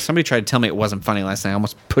hilarious. Somebody tried to tell me it wasn't funny last night. I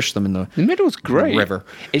almost pushed them in the middle's great. River.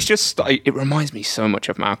 It's just it reminds me so much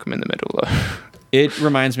of Malcolm in the Middle, though. It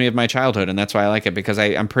reminds me of my childhood, and that's why I like it, because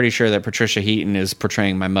I'm pretty sure that Patricia Heaton is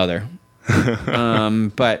portraying my mother.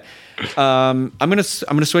 But I'm gonna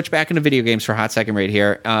switch back into video games for a hot second right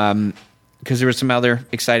here. Because there was some other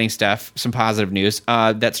exciting stuff, some positive news.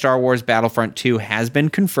 That Star Wars Battlefront 2 has been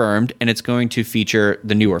confirmed, and it's going to feature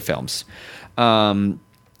the newer films.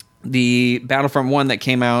 The Battlefront 1 that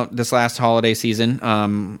came out this last holiday season, I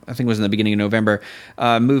think it was in the beginning of November,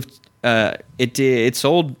 it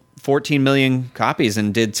sold 14 million copies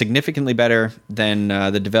and did significantly better than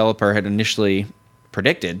the developer had initially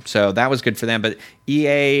predicted. So that was good for them. But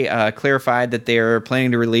EA clarified that they're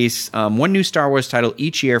planning to release one new Star Wars title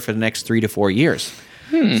each year for the next 3 to 4 years.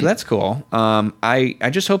 So that's cool. I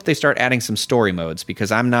just hope they start adding some story modes,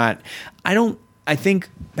 because I'm not I think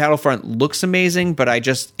Battlefront looks amazing, but I'm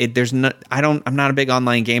not a big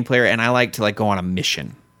online game player, and I like to go on a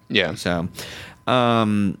mission. Yeah. So,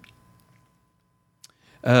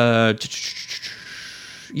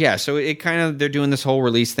 yeah, so it kind of, they're doing this whole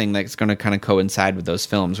release thing that's going to kind of coincide with those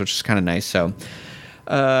films, which is kind of nice. So,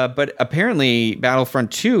 but apparently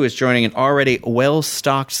Battlefront 2 is joining an already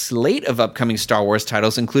well-stocked slate of upcoming Star Wars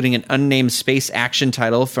titles, including an unnamed space action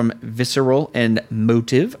title from Visceral and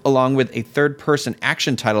Motive, along with a third-person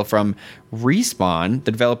action title from Respawn,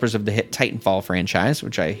 the developers of the hit Titanfall franchise,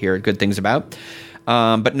 which I hear good things about.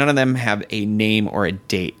 But none of them have a name or a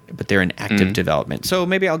date, but they're in active development. So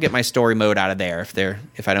maybe I'll get my story mode out of there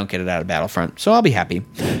if I don't get it out of Battlefront. So I'll be happy.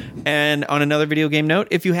 And on another video game note,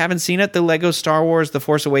 if you haven't seen it, the Lego Star Wars The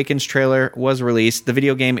Force Awakens trailer was released. The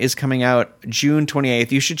video game is coming out June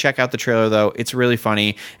 28th. You should check out the trailer, though. It's really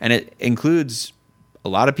funny, and it includes a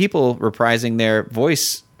lot of people reprising their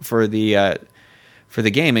voice for the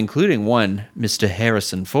game, including one Mr.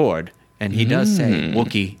 Harrison Ford. And he does say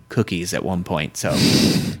Wookiee cookies at one point, so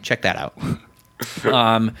check that out.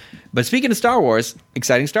 But speaking of Star Wars,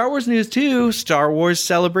 exciting Star Wars news too. Star Wars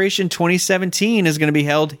Celebration 2017 is going to be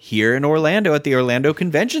held here in Orlando at the Orlando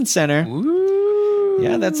Convention Center. Ooh.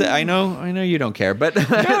 Yeah, that's it. I know you don't care, but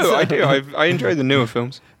no, I do. I enjoy the newer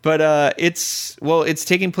films. But it's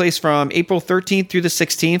taking place from April 13th through the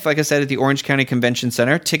 16th, like I said, at the Orange County Convention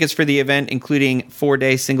Center. Tickets for the event, including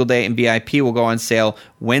 4-day, single day, and VIP, will go on sale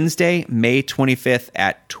Wednesday, May 25th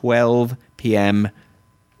at 12 p.m.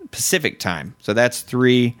 Pacific time. So that's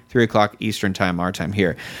 3 o'clock Eastern time, our time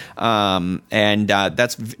here. And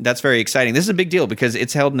that's very exciting. This is a big deal because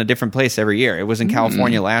it's held in a different place every year. It was in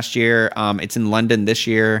California last year. It's in London this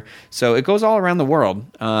year. So it goes all around the world.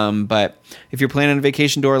 But if you're planning a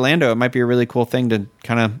vacation to Orlando, it might be a really cool thing to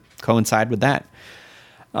kind of coincide with that.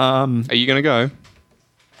 Are you going to go?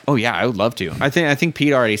 Oh yeah, I would love to. I think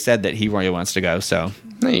Pete already said that he really wants to go. So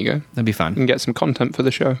there you go. That'd be fun. You can get some content for the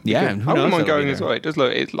show. Yeah, I wouldn't mind going as well. It does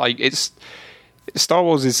look. It's Star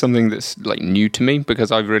Wars is something that's new to me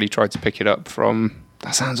because I've really tried to pick it up from.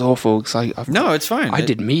 That sounds awful. No, it's fine. I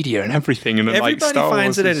did media and everything, and everybody Star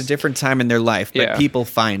finds Wars it at a different time in their life, but people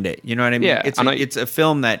find it. You know what I mean? Yeah, it's a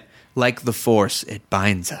film that, like the Force, it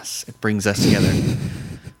binds us. It brings us together.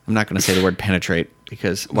 I'm not going to say the word penetrate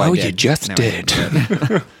because you just did.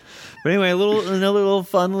 But anyway, another little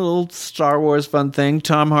fun, little Star Wars fun thing.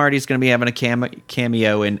 Tom Hardy's going to be having a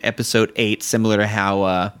cameo in Episode 8, similar to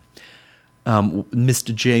how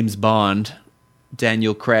Mr. James Bond,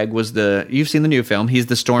 Daniel Craig, was you've seen the new film. He's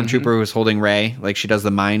the stormtrooper who's holding Rey, like she does the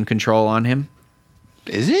mind control on him.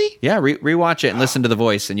 Is he? Yeah, rewatch it and listen to the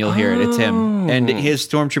voice, and you'll hear it. It's him. And his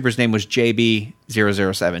stormtrooper's name was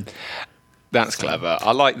JB-007. That's clever.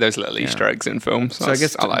 I like those little Easter eggs in films. So I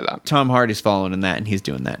guess I like that. Tom Hardy's following in that, and he's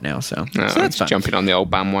doing that now. So that's fun. Jumping on the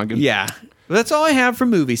old bandwagon. Yeah. But that's all I have for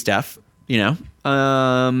movie stuff, and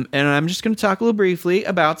I'm just going to talk a little briefly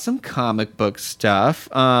about some comic book stuff.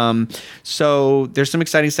 So there's some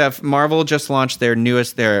exciting stuff. Marvel just launched their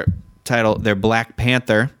Black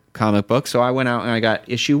Panther comic book. So I went out and I got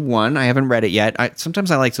issue 1. I haven't read it yet.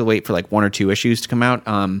 Sometimes I like to wait for like 1 or 2 issues to come out.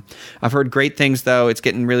 I've heard great things though. It's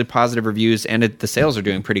getting really positive reviews and the sales are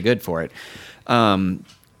doing pretty good for it.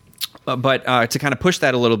 But to kind of push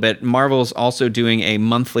that a little bit, Marvel's also doing a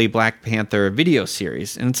monthly Black Panther video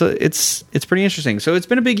series, and it's pretty interesting. So it's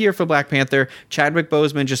been a big year for Black Panther. Chadwick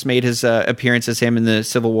Boseman just made his appearance as him in the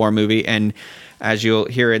Civil War movie, and as you'll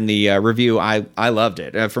hear in the review, I loved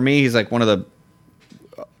it. For me, he's like one of the...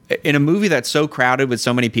 In a movie that's so crowded with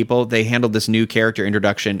so many people, they handled this new character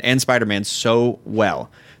introduction and Spider-Man so well.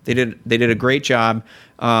 They did a great job.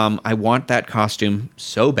 I want that costume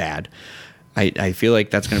so bad. I feel like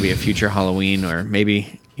that's going to be a future Halloween, or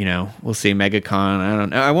maybe, we'll see MegaCon. I don't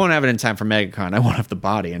know. I won't have it in time for MegaCon. I won't have the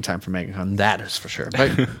body in time for MegaCon. That is for sure.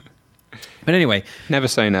 But anyway. Never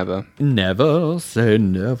say never. Never say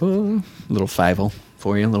never. Little Fievel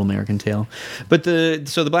for you, a little American Tale. But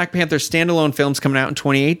the Black Panther standalone film's coming out in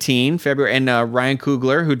 2018, February, and Ryan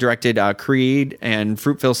Coogler, who directed Creed and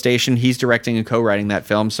Fruitville Station, he's directing and co-writing that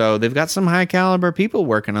film. So they've got some high caliber people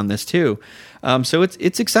working on this too. So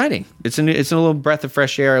it's exciting. It's a little breath of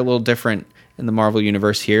fresh air, a little different in the Marvel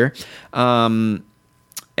universe here. So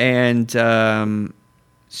the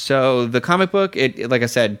comic book, it like I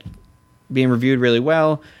said, being reviewed really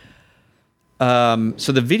well.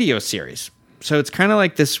 So the video series. So it's kind of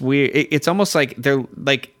like this weird... It's almost like they're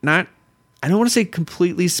like not... I don't want to say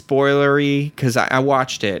completely spoilery because I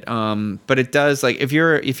watched it, but it does, like, if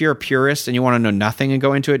you're a purist and you want to know nothing and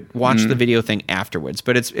go into it, watch the video thing afterwards.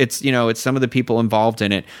 But it's some of the people involved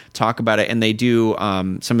in it talk about it, and they do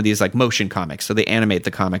some of these like motion comics, so they animate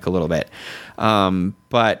the comic a little bit.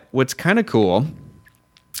 But what's kind of cool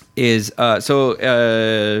is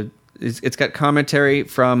it's got commentary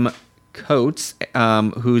from Coates,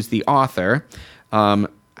 who's the author.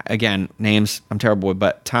 Again, names I'm terrible with,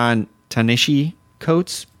 but Tanishi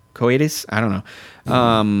Coates, I don't know.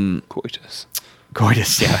 Coitus,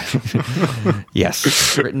 yeah.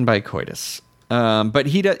 Yes, written by Coitus. But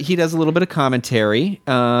he does a little bit of commentary,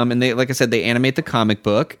 and they, like I said, they animate the comic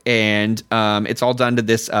book, and it's all done to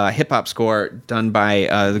this hip hop score done by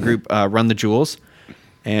the group Run the Jewels.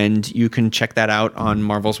 And you can check that out on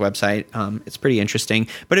Marvel's website. It's pretty interesting.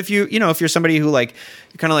 But if you're somebody who like,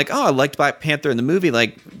 you're kind of like, oh, I liked Black Panther in the movie,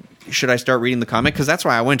 like, should I start reading the comic? Because that's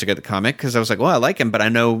why I went to get the comic, because I was like, well, I like him, but I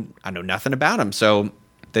know nothing about him. So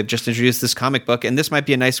they've just introduced this comic book, and this might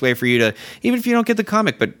be a nice way for you to, even if you don't get the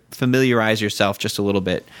comic, but familiarize yourself just a little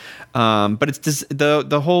bit. But it's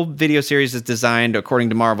the whole video series is designed, according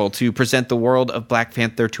to Marvel, to present the world of Black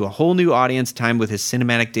Panther to a whole new audience, timed with his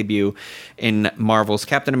cinematic debut in Marvel's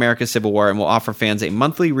Captain America: Civil War, and will offer fans a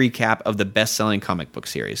monthly recap of the best-selling comic book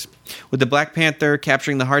series. With the Black Panther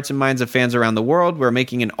capturing the hearts and minds of fans around the world, we're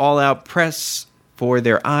making an all-out press for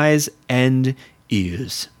their eyes and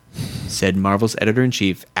ears, said Marvel's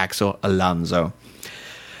editor-in-chief, Axel Alonso.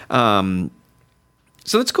 So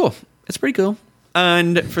that's cool. It's pretty cool.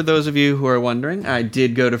 And for those of you who are wondering, I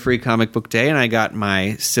did go to Free Comic Book Day, and I got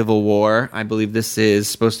my Civil War. I believe this is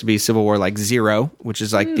supposed to be Civil War like 0, which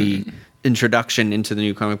is like the introduction into the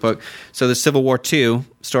new comic book. So the Civil War 2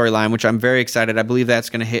 storyline, which I'm very excited. I believe that's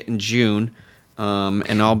going to hit in June.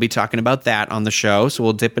 And I'll be talking about that on the show. So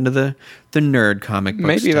we'll dip into the nerd comic book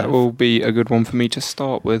Maybe stuff. That will be a good one for me to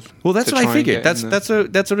start with. Well, that's what I figured. That's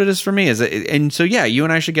what it is for me. And so, yeah, you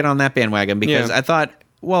and I should get on that bandwagon, because I thought,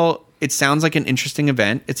 well, it sounds like an interesting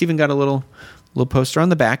event. It's even got a little poster on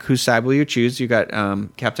the back. Whose side will you choose? You got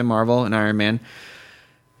Captain Marvel and Iron Man.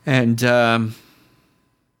 And,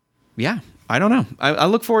 yeah. I don't know. I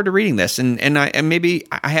look forward to reading this, and maybe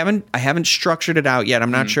I haven't structured it out yet.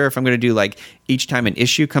 I'm not sure if I'm going to do like each time an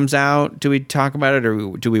issue comes out, do we talk about it,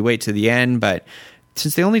 or do we wait to the end? But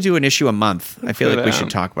since they only do an issue a month, I feel like we should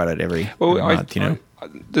talk about it every month.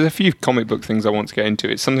 There's a few comic book things I want to get into.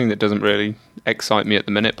 It's something that doesn't really excite me at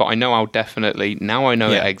the minute, but I know I'll definitely, now I know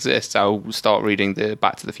it exists, I'll start reading the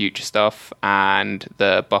Back to the Future stuff and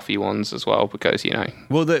the Buffy ones as well, because,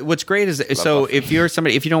 Well, what's great is, so Buffy. If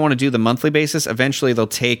you don't want to do the monthly basis, eventually they'll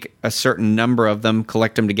take a certain number of them,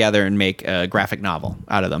 collect them together, and make a graphic novel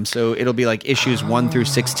out of them. So it'll be like issues 1 through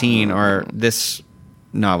 16 or this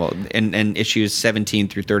novel, and issues 17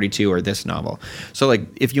 through 32 or this novel. So like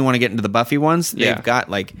if you want to get into the Buffy ones, they've got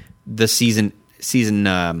like the season 8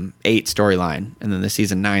 storyline and then the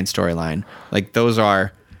season 9 storyline. Like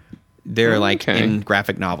they're like in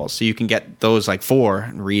graphic novels, so you can get those like 4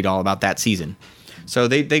 and read all about that season. So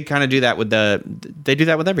they kind of do that with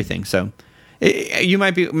everything. So You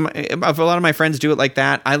might be. A lot of my friends do it like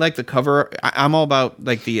that. I like the cover. I'm all about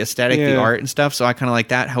like the aesthetic, the art and stuff. So I kind of like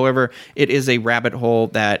that. However, it is a rabbit hole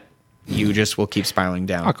that you just will keep spiraling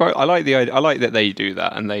down. I like the idea. I like that they do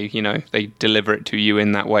that and they deliver it to you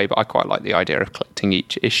in that way. But I quite like the idea of collecting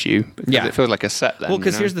each issue because it feels like a set. Then, well,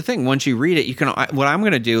 because here's the thing: once you read it, you can. What I'm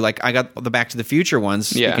going to do, like I got the Back to the Future ones.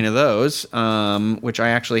 Speaking of those, which I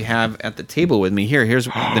actually have at the table with me here. Here's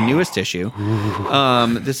the newest issue.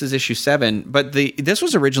 This is issue 7, but this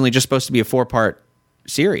was originally just supposed to be a 4-part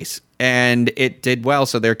series, and it did well,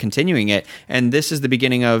 so they're continuing it. And this is the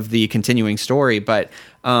beginning of the continuing story. But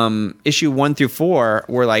issue 1 through 4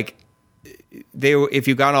 were like if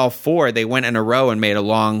you got all 4, they went in a row and made a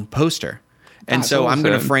long poster. And so awesome. I'm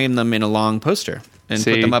going to frame them in a long poster and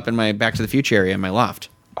put them up in my Back to the Future area in my loft.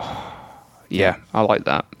 Yeah, I like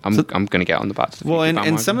that. I'm going to get on the Back to the Future. Well,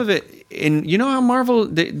 and some of it, you know how Marvel,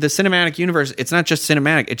 the cinematic universe, it's not just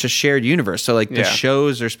cinematic, it's a shared universe. So like the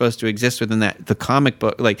shows are supposed to exist within that, the comic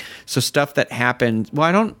book, like, so stuff that happened. Well,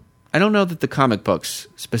 I don't know that the comic books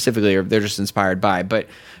specifically they're just inspired by, but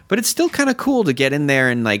it's still kind of cool to get in there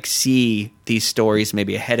and like see these stories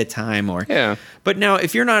maybe ahead of time But now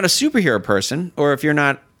if you're not a superhero person, or if you're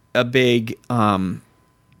not a big,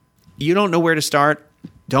 you don't know where to start,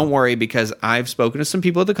 don't worry, because I've spoken to some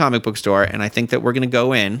people at the comic book store, and I think that we're going to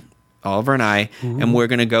go in, Oliver and I, and we're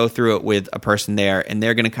going to go through it with a person there, and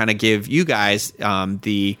they're going to kind of give you guys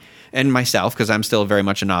and myself, because I'm still very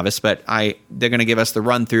much a novice, but they're going to give us the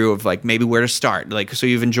run through of like maybe where to start. Like, so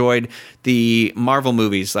you've enjoyed the Marvel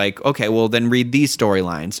movies, like, okay, well then read these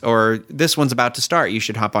storylines, or this one's about to start, you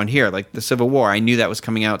should hop on here. Like the Civil War, I knew that was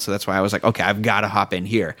coming out, so that's why I was like, okay, I've got to hop in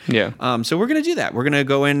here. Yeah. So we're going to do that. We're going to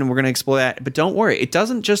go in and we're going to explore that. But don't worry, it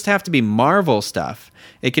doesn't just have to be Marvel stuff.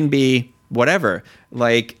 It can be whatever.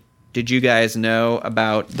 Like, did you guys know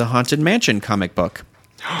about the Haunted Mansion comic book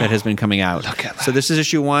that has been coming out? Look at that. So this is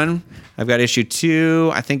issue 1. I've got issue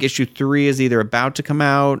 2. I think issue 3 is either about to come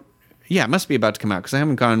out. Yeah, it must be about to come out because I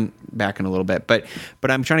haven't gone back in a little bit. But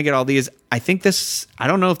I'm trying to get all these. I think I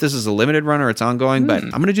don't know if this is a limited run or it's ongoing, but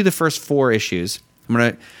I'm going to do the first 4 issues.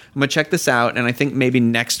 I'm gonna check this out, and I think maybe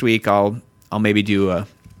next week I'll maybe do a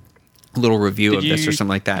little review of this or something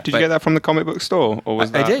like that. Did you get that from the comic book store, or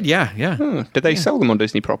was that? I did, yeah. Did they sell them on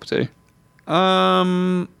Disney property?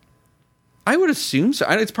 I would assume so.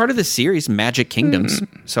 It's part of the series Magic Kingdoms,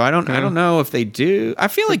 so I don't know if they do. I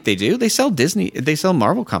feel like they do. They sell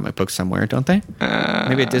Marvel comic books somewhere, don't they?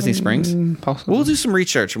 Maybe at Disney Springs. Possibly. We'll do some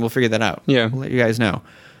research and we'll figure that out. Yeah, we'll let you guys know.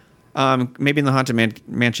 Maybe in the Haunted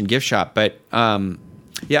Mansion gift shop, but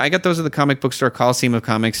yeah, I got those at the comic book store, Coliseum of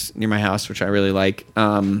Comics, near my house, which I really like.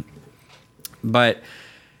 But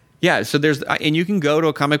yeah, so and you can go to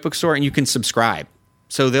a comic book store and you can subscribe.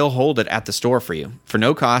 So they'll hold it at the store for you for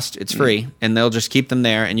no cost. It's free, and they'll just keep them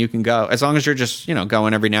there, and you can go as long as you're just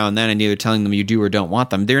going every now and then and either telling them you do or don't want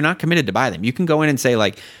them. They're not committed to buy them. You can go in and say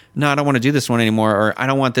like, no, I don't want to do this one anymore, or I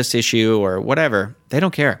don't want this issue, or whatever. They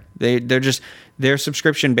don't care. They're just, their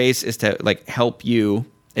subscription base is to like help you.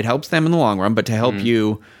 It helps them in the long run, but to help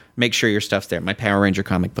you make sure your stuff's there. My Power Ranger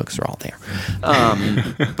comic books are all there.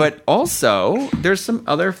 But also, there's some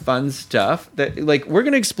other fun stuff that, like, we're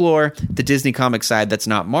going to explore the Disney comic side that's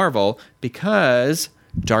not Marvel, because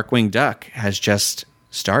Darkwing Duck has just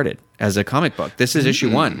started as a comic book. This is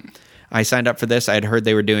issue 1. I signed up for this. I had heard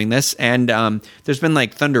they were doing this. And there's been,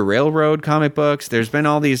 like, Thunder Railroad comic books. There's been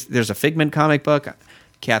all these. There's a Figment comic book.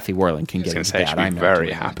 Kathy Worland can get into that. I'm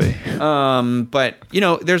very happy. But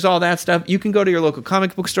there's all that stuff. You can go to your local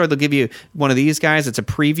comic book store. They'll give you one of these guys. It's a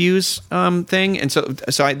previews thing, and so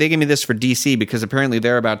they gave me this for DC because apparently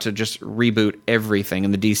they're about to just reboot everything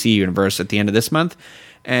in the DC universe at the end of this month,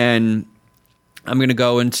 and I'm going to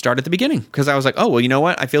go and start at the beginning because I was like, oh well, you know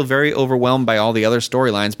what? I feel very overwhelmed by all the other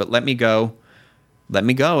storylines, but let me go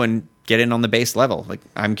and get in on the base level. Like,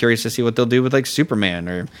 I'm curious to see what they'll do with like Superman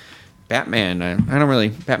or Batman.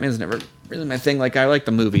 Batman's never really my thing. Like, I like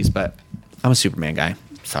the movies, but I'm a Superman guy.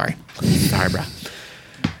 Sorry, bro.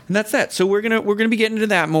 And that's that. So we're gonna be getting into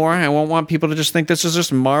that more. I won't want people to just think this is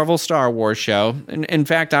just Marvel Star Wars show. And in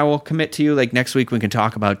fact, I will commit to you, like, next week we can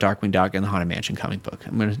talk about Darkwing Duck and the Haunted Mansion comic book.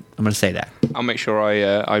 I'm gonna say that. I'll make sure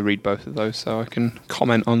I read both of those so I can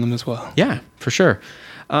comment on them as well. Yeah, for sure.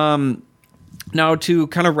 Now, to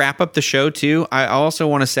kind of wrap up the show, too, I also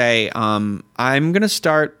want to say I'm going to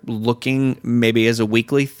start looking maybe as a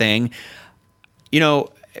weekly thing.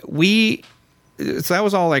 So that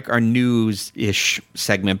was all like our news-ish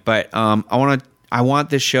segment, but I want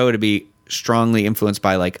this show to be strongly influenced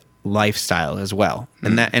by like lifestyle as well.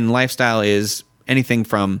 And lifestyle is anything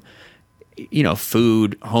from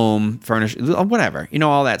food, home, furniture, whatever,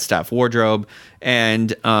 all that stuff, wardrobe.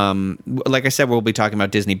 And like I said, we'll be talking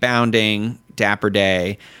about Disney Bounding, Dapper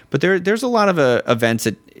Day, but there's a lot of events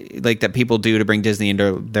that people do to bring Disney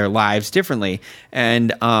into their lives differently,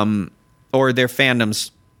 and or their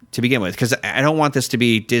fandoms to begin with, because I don't want this to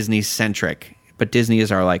be Disney centric, but Disney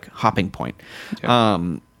is our hopping point.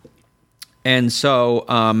 Yeah. And so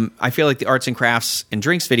I feel like the arts and crafts and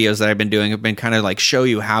drinks videos that I've been doing have been kind of show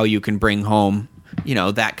you how you can bring home,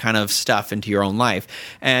 that kind of stuff into your own life.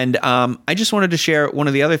 And I just wanted to share one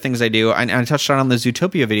of the other things I do, and I touched on the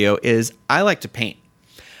Zootopia video, is I like to paint.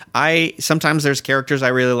 Sometimes there's characters I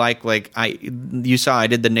really like you saw I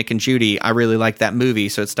did the Nick and Judy. I really liked that movie,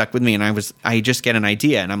 so it stuck with me, and I just get an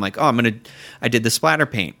idea, and I'm like, I did the splatter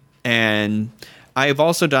paint. And I've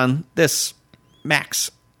also done this Max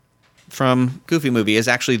from Goofy Movie is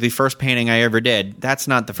actually the first painting I ever did. That's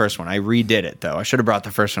not the first one. I redid it, though. I should have brought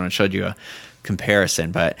the first one and showed you a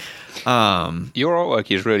comparison, but your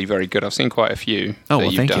artwork is really very good. I've seen quite a few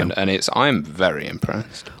you've done, and I'm very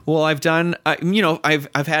impressed. Well, I've done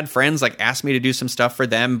I've had friends ask me to do some stuff for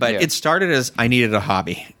them, but it started as I needed a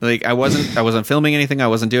hobby. I wasn't filming anything, I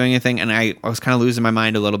wasn't doing anything, and I was kind of losing my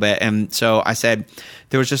mind a little bit. And so I said,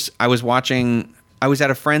 I was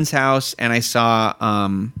at a friend's house, and I saw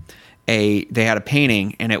they had a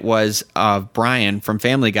painting, and it was of Brian from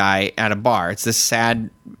Family Guy at a bar. It's this sad,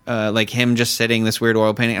 him just sitting, this weird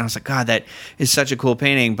oil painting. And I was like, God, that is such a cool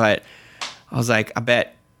painting. But I was like, I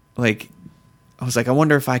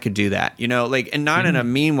wonder if I could do that, and not in a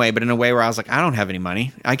mean way, but in a way where I was like, I don't have any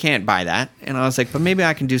money. I can't buy that. And I was like, but maybe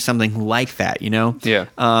I can do something like that, Yeah.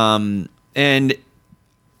 And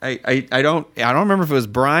I don't remember if it was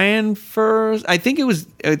Brian first. I think it was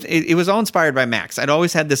all inspired by Max. I'd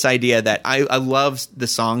always had this idea that I love the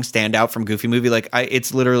song Stand Out from Goofy Movie.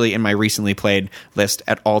 It's literally in my recently played list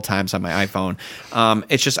at all times on my iPhone.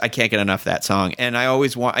 It's just I can't get enough of that song, and I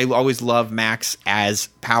always love Max as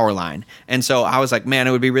Powerline. And so I was like, man,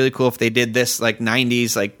 it would be really cool if they did this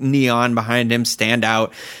 90s neon behind him, stand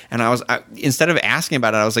out. And instead of asking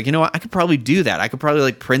about it, I was like, you know what, I could probably do that. I could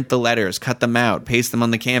probably print the letters, cut them out, paste them on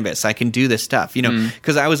the canvas. I can do this stuff,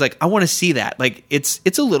 because I was like, I want to see that.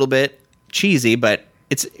 It's a little bit cheesy, but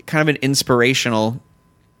it's kind of an inspirational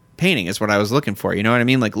painting is what I was looking for. You know what I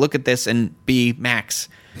mean? Look at this and be Max,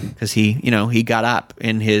 because he got up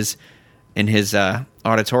in his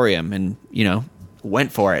auditorium and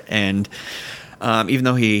went for it. And even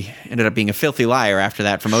though he ended up being a filthy liar after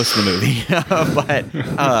that for most of the movie,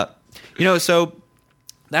 but so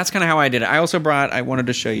that's kind of how I did it. I also I wanted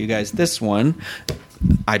to show you guys this one.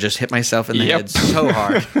 I just hit myself in the head so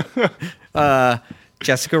hard.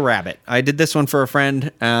 Jessica Rabbit. I did this one for a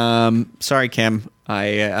friend. Sorry, Kim.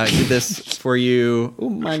 I did this for you. Oh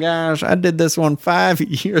my gosh. I did this one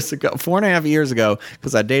 4.5 years ago,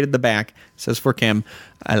 because I dated the back. It says for Kim.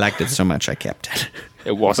 I liked it so much I kept it.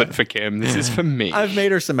 It wasn't for Kim. This is for me. I've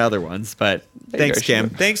made her some other ones, but thanks, Kim.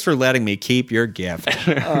 Thanks for letting me keep your gift.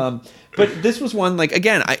 But this was one,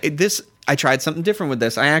 again, I tried something different with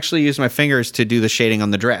this. I actually used my fingers to do the shading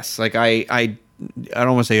on the dress. I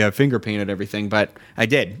don't want to say I finger painted everything, but I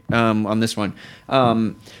did on this one.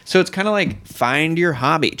 So it's kind of find your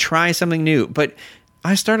hobby, try something new. But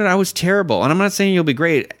I was terrible, and I'm not saying you'll be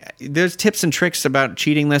great. There's tips and tricks about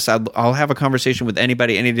cheating this. I'll have a conversation with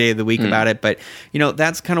anybody any day of the week about it. But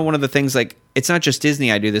that's kind of one of the things. It's not just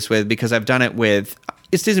Disney I do this with, because I've done it with.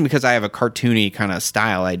 It's Disney because I have a cartoony kind of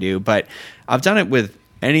style I do, but I've done it with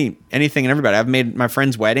anything and everybody. I've made my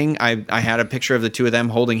friend's wedding. I had a picture of the two of them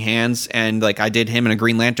holding hands, and I did him in a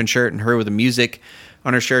Green Lantern shirt and her with the music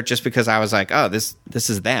on her shirt, just because I was like, oh, this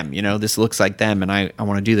is them, this looks like them, and I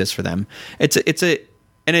want to do this for them.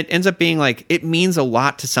 And it ends up being it means a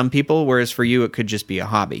lot to some people, whereas for you it could just be a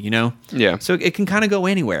hobby, Yeah. So it can kind of go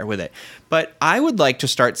anywhere with it. But I would like to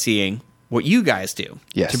start seeing what you guys do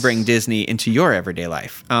to bring Disney into your everyday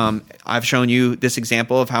life. I've shown you this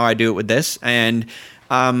example of how I do it with this, and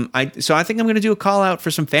I think I'm going to do a call out for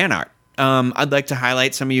some fan art. I'd like to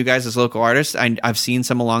highlight some of you guys as local artists. I've seen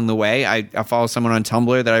some along the way. I follow someone on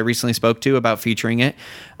Tumblr that I recently spoke to about featuring it,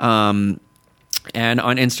 and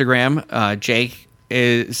on Instagram, Jake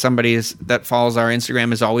is somebody that follows our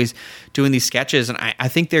Instagram, is always doing these sketches, and I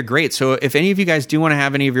think they're great. So if any of you guys do want to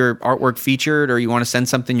have any of your artwork featured, or you want to send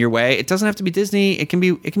something your way, it doesn't have to be Disney. It can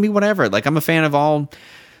be whatever. I'm a fan of all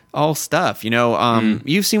stuff.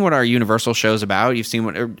 You've seen what our Universal show's about. You've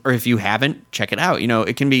seen or if you haven't, check it out.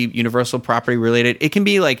 It can be Universal property related. It can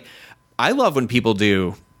be I love when people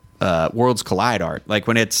do Worlds Collide art, like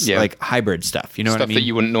when it's like hybrid stuff. You know what I mean? Stuff that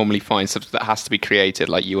you wouldn't normally find, stuff that has to be created.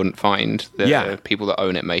 Like you wouldn't find the people that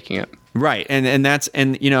own it making it. Right, and that's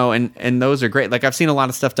and you know and those are great. Like I've seen a lot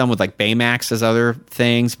of stuff done with like Baymax as other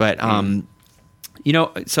things, but you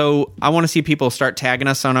know, so I want to see people start tagging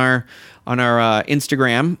us on our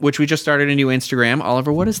Instagram, which we just started a new Instagram.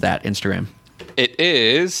 Oliver, what is that Instagram? It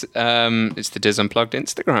is. It's the Diz Unplugged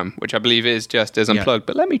Instagram, which I believe is just Diz Unplugged.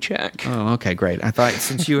 But let me check. Oh, okay, great. I thought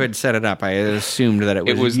since you had set it up, I assumed that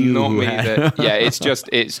it was you not who me. had... It's just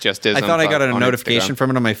Diz I thought I got a notification Instagram.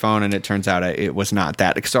 from it on my phone, and it turns out it was not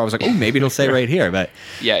that. So I was like, oh, maybe it'll say right here. But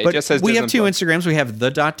it just says we Diz have two Unplugged. Instagrams. We have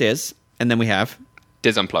the.diz, and then we have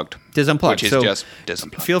Diz Unplugged. Diz Unplugged. Which is just Diz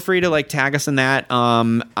Unplugged. Feel free to like tag us in that.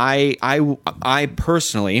 I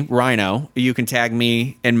personally, Rhino, you can tag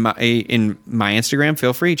me in my Instagram.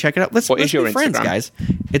 Feel free, check it out. Let's is your be friends, Instagram? guys.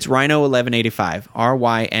 It's Rhino1185,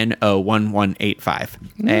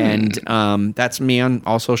 RYNO1185, and that's me on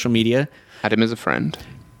all social media. Add him as a friend.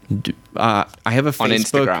 I have a Facebook. On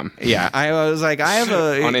Instagram. Yeah, I was like, I have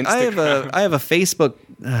a Facebook,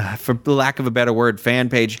 for lack of a better word, fan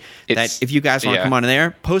page. That if you guys want to come on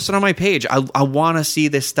there, post it on my page. I want to see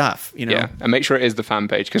this stuff. You know, Yeah, and make sure it is the fan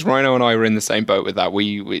page because Rhino and I were in the same boat with that.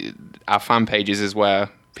 We our fan pages is where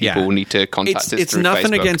people need to contact us. It's through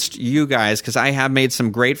nothing Facebook. against you guys because I have made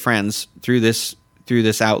some great friends through this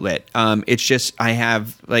outlet. It's just I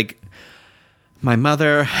have like my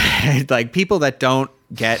mother, like people that don't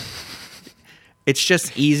get. It's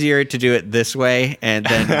just easier to do it this way and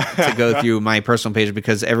then to go through my personal page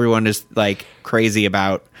because everyone is like crazy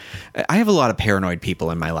about. I have a lot of paranoid people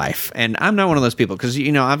in my life, and I'm not one of those people because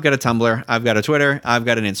you know I've got a Tumblr, I've got a Twitter, I've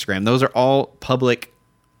got an Instagram. Those are all public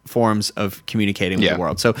forms of communicating with the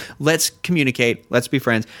world. So let's communicate. Let's be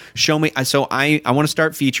friends. Show me. So I want to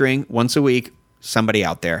start featuring once a week somebody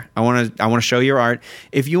out there. I want to show your art.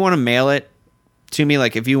 If you want to mail it to me,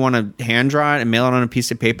 like if you want to hand draw it and mail it on a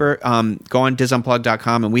piece of paper, go on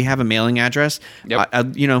disunplug.com and we have a mailing address.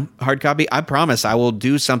 Hard copy. I promise I will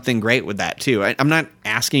do something great with that too. I'm not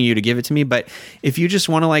asking you to give it to me, but if you just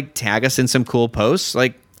want to like tag us in some cool posts,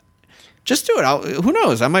 like just do it. Who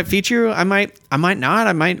knows? I might feature you. I might not.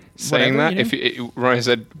 I might. Saying whatever, that, if Ryan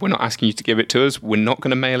said we're not asking you to give it to us, we're not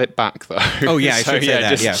going to mail it back though. Oh yeah, I should say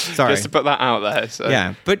that. Sorry, just to put that out there. So.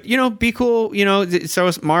 Yeah, but be cool. So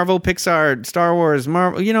it's Marvel, Pixar, Star Wars,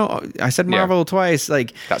 Marvel. I said Marvel twice.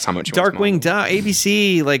 Like that's how much you Darkwing,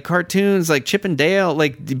 ABC, like cartoons, like Chip and Dale.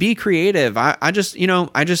 Like be creative. I just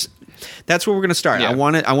that's where we're gonna start. Yeah. I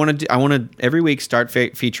want to every week start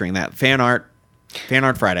featuring that fan art. Fan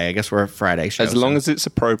Art Friday. I guess we're a Friday show. As long as it's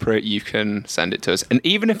appropriate, you can send it to us. And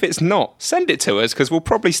even if it's not, send it to us because we'll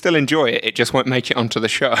probably still enjoy it. It just won't make it onto the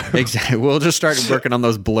show. Exactly. We'll just start working on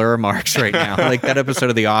those blur marks right now. Like that episode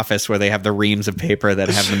of The Office where they have the reams of paper that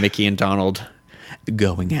have the Mickey and Donald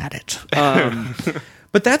going at it.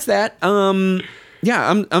 But that's that.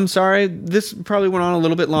 Yeah, I'm sorry. This probably went on a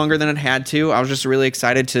little bit longer than it had to. I was just really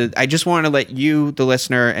excited I just wanted to let you, the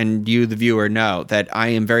listener, and you, the viewer, know that I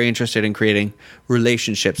am very interested in creating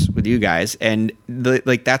relationships with you guys. And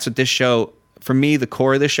that's what this show, for me, the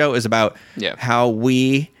core of this show is about how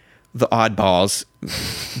we, the oddballs,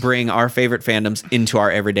 bring our favorite fandoms into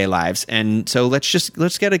our everyday lives. And so let's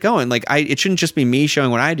get it going. Like it shouldn't just be me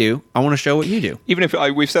showing what I do. I want to show what you do. Even if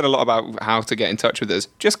we've said a lot about how to get in touch with us,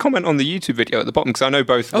 just comment on the YouTube video at the bottom because I know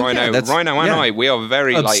both Rhino and I, we are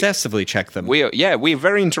very obsessively check them. We're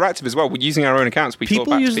very interactive as well. We're using our own accounts.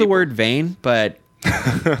 People use the word vain, but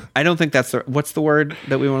I don't think that's what's the word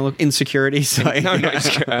that we want to look insecurity. So I don't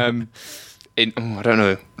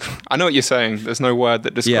know. I know what you're saying. There's no word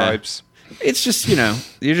that describes. It's just you're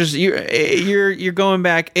going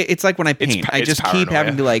back. It's like when I paint. I just keep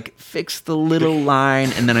having to like fix the little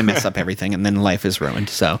line, and then I mess up everything, and then life is ruined.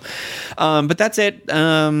 So, but that's it.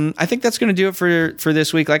 I think that's going to do it for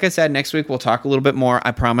this week. Like I said, next week we'll talk a little bit more.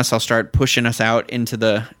 I promise I'll start pushing us out into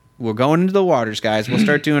the. We're going into the waters, guys. We'll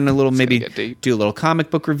start doing a little, maybe do a little comic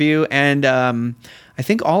book review, and I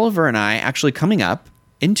think Oliver and I actually coming up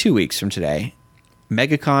in 2 weeks from today.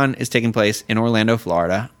 MegaCon is taking place in Orlando,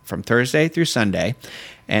 Florida, from Thursday through Sunday,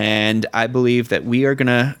 and I believe that we are going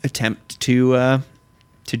to attempt to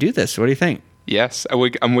do this. What do you think? Yes, am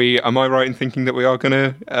I right in thinking that we are going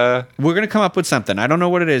to? We're going to come up with something. I don't know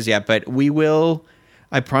what it is yet, but we will.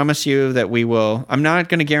 I promise you that we will. I'm not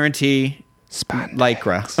going to guarantee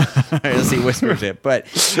Lycra, as he whispers it, but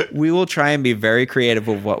we will try and be very creative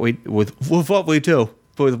with what we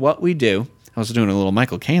do. I was doing a little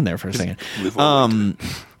Michael Caine there for a second.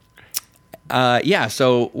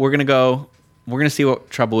 So we're gonna see what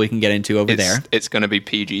trouble we can get into over there. It's gonna be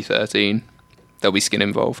PG-13. There'll be skin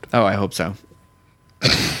involved. Oh, I hope so.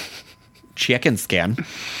 chicken skin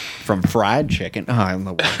from fried chicken. Oh, I'm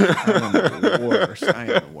the worst. I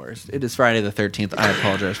am the worst. It is Friday the 13th. I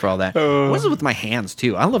apologize for all that. What's it with my hands,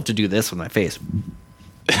 too? I love to do this with my face.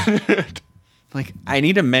 Like, I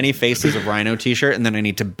need a Many Faces of Rhino t-shirt, and then I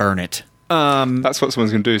need to burn it. That's what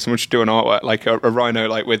someone's going to do. Someone should do an artwork, like a rhino,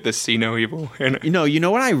 like with the see no evil. You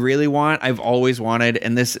know what I really want? I've always wanted,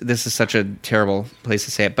 and this is such a terrible place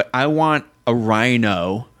to say it, but I want a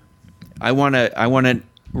rhino. I want a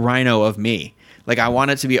rhino of me. Like, I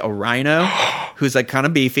want it to be a rhino who's like kind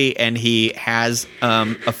of beefy, and he has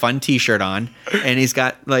a fun t-shirt on, and he's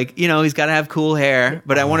got like, he's got to have cool hair,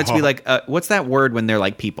 but I want it to be like, what's that word when they're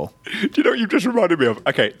like people? Do you know what you've just reminded me of?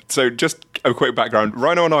 Okay, so just a quick background.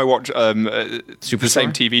 Rhino and I watch the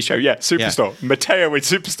same TV show. Yeah, Superstore. Yeah. Mateo in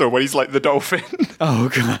Superstore when he's like the dolphin. Oh,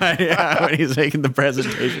 God. Yeah, when he's making the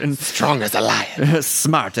presentation. Strong as a lion.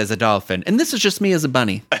 Smart as a dolphin. And this is just me as a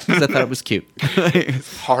bunny, because I thought it was cute.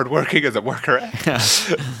 Hardworking as a worker. Yeah.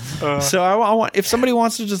 So I want, if somebody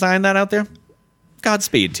wants to design that out there,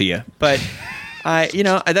 Godspeed to you. But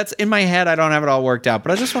that's in my head. I don't have it all worked out,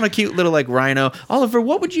 but I just want a cute little like rhino. Oliver,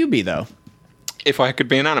 what would you be though? If I could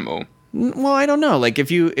be an animal? Well, I don't know. Like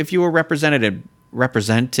if you were represented. Words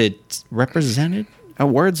are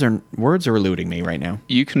eluding me right now.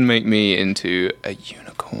 You can make me into a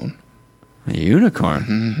unicorn. A unicorn?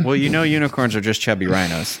 Mm-hmm. Well, unicorns are just chubby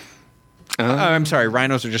rhinos. I'm sorry,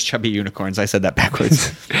 rhinos are just chubby unicorns. I said that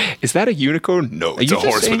backwards. Is that a unicorn? No, it's a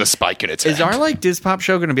horse with a spike in its head. Is our like Diz Pop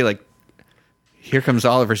show going to be like, here comes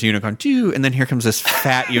Oliver's unicorn, and then here comes this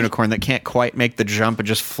fat unicorn that can't quite make the jump and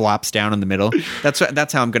just flops down in the middle? That's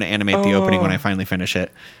how I'm going to animate the opening when I finally finish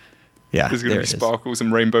it. Yeah, there's going to be sparkles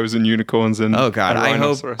and rainbows and unicorons and oh god,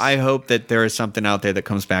 I hope that there is something out there that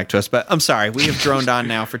comes back to us. But I'm sorry, we have droned on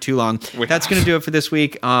now for too long. That's going to do it for this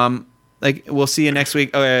week. We'll see you next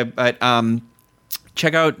week.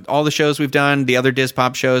 Check out all the shows we've done, the other Diz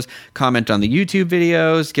Pop shows. Comment on the YouTube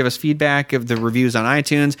videos. Give us feedback. Give the reviews on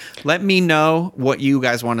iTunes. Let me know what you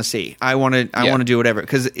guys want to see. I want to do whatever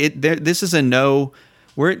because this is a no.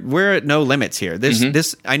 We're at no limits here.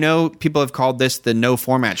 This I know people have called this the no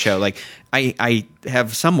format show. Like I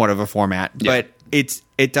have somewhat of a format, but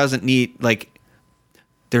it doesn't need like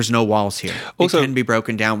there's no walls here. Also, it can be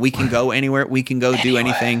broken down. We can go anywhere. We can go do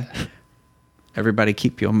anything. Everybody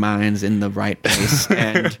keep your minds in the right place.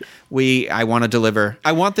 And I want to deliver.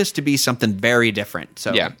 I want this to be something very different.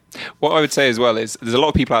 So yeah. What I would say as well is there's a lot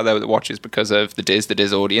of people out there that watches because of the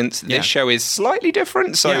Diz audience. This show is slightly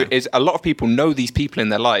different. So a lot of people know these people in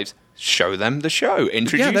their lives. Show them the show.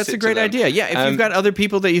 Introduce it. Yeah, that's a great idea. Yeah, if you've got other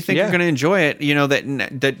people that you think are going to enjoy it,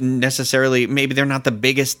 that necessarily maybe they're not the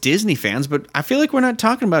biggest Disney fans, but I feel like we're not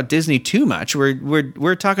talking about Disney too much.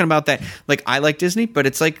 We're talking about that. Like I like Disney, but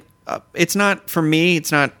it's like it's not for me.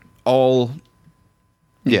 It's not all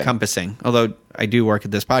encompassing. Although I do work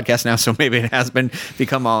at this podcast now, so maybe it has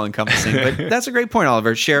become all encompassing. But that's a great point,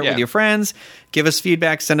 Oliver. Share it with your friends. Give us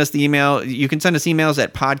feedback. Send us the email. You can send us emails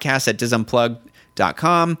at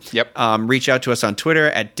podcast@DizUnplugged.com. Yep. Reach out to us on Twitter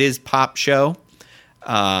at DizPopShow.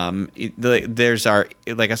 There's our,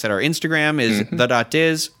 like I said, our Instagram is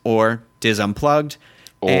the.diz or Diz Unplugged.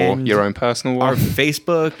 Or your own personal one. Our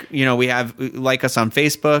Facebook, we have, like us on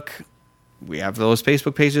Facebook. We have those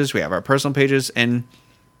Facebook pages. We have our personal pages. And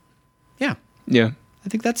yeah. I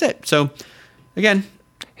think that's it. So again,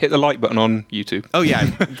 hit the like button on YouTube. Oh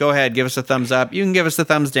yeah. Go ahead. Give us a thumbs up. You can give us a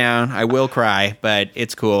thumbs down. I will cry, but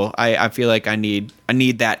it's cool. I feel like I need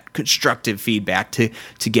that constructive feedback to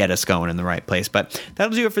get us going in the right place. But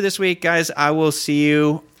that'll do it for this week, guys. I will see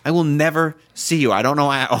you. I will never see you. I don't know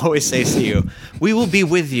why I always say see you. We will be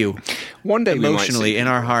with you. One day emotionally, in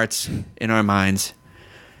our hearts, in our minds,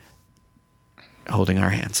 holding our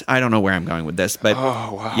hands. I don't know where I'm going with this, but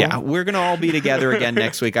yeah, we're going to all be together again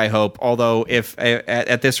next week, I hope. Although if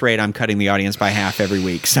at this rate, I'm cutting the audience by half every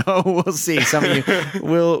week. So we'll see. Some of you,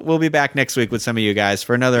 we'll be back next week with some of you guys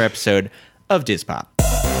for another episode of Diz Pop.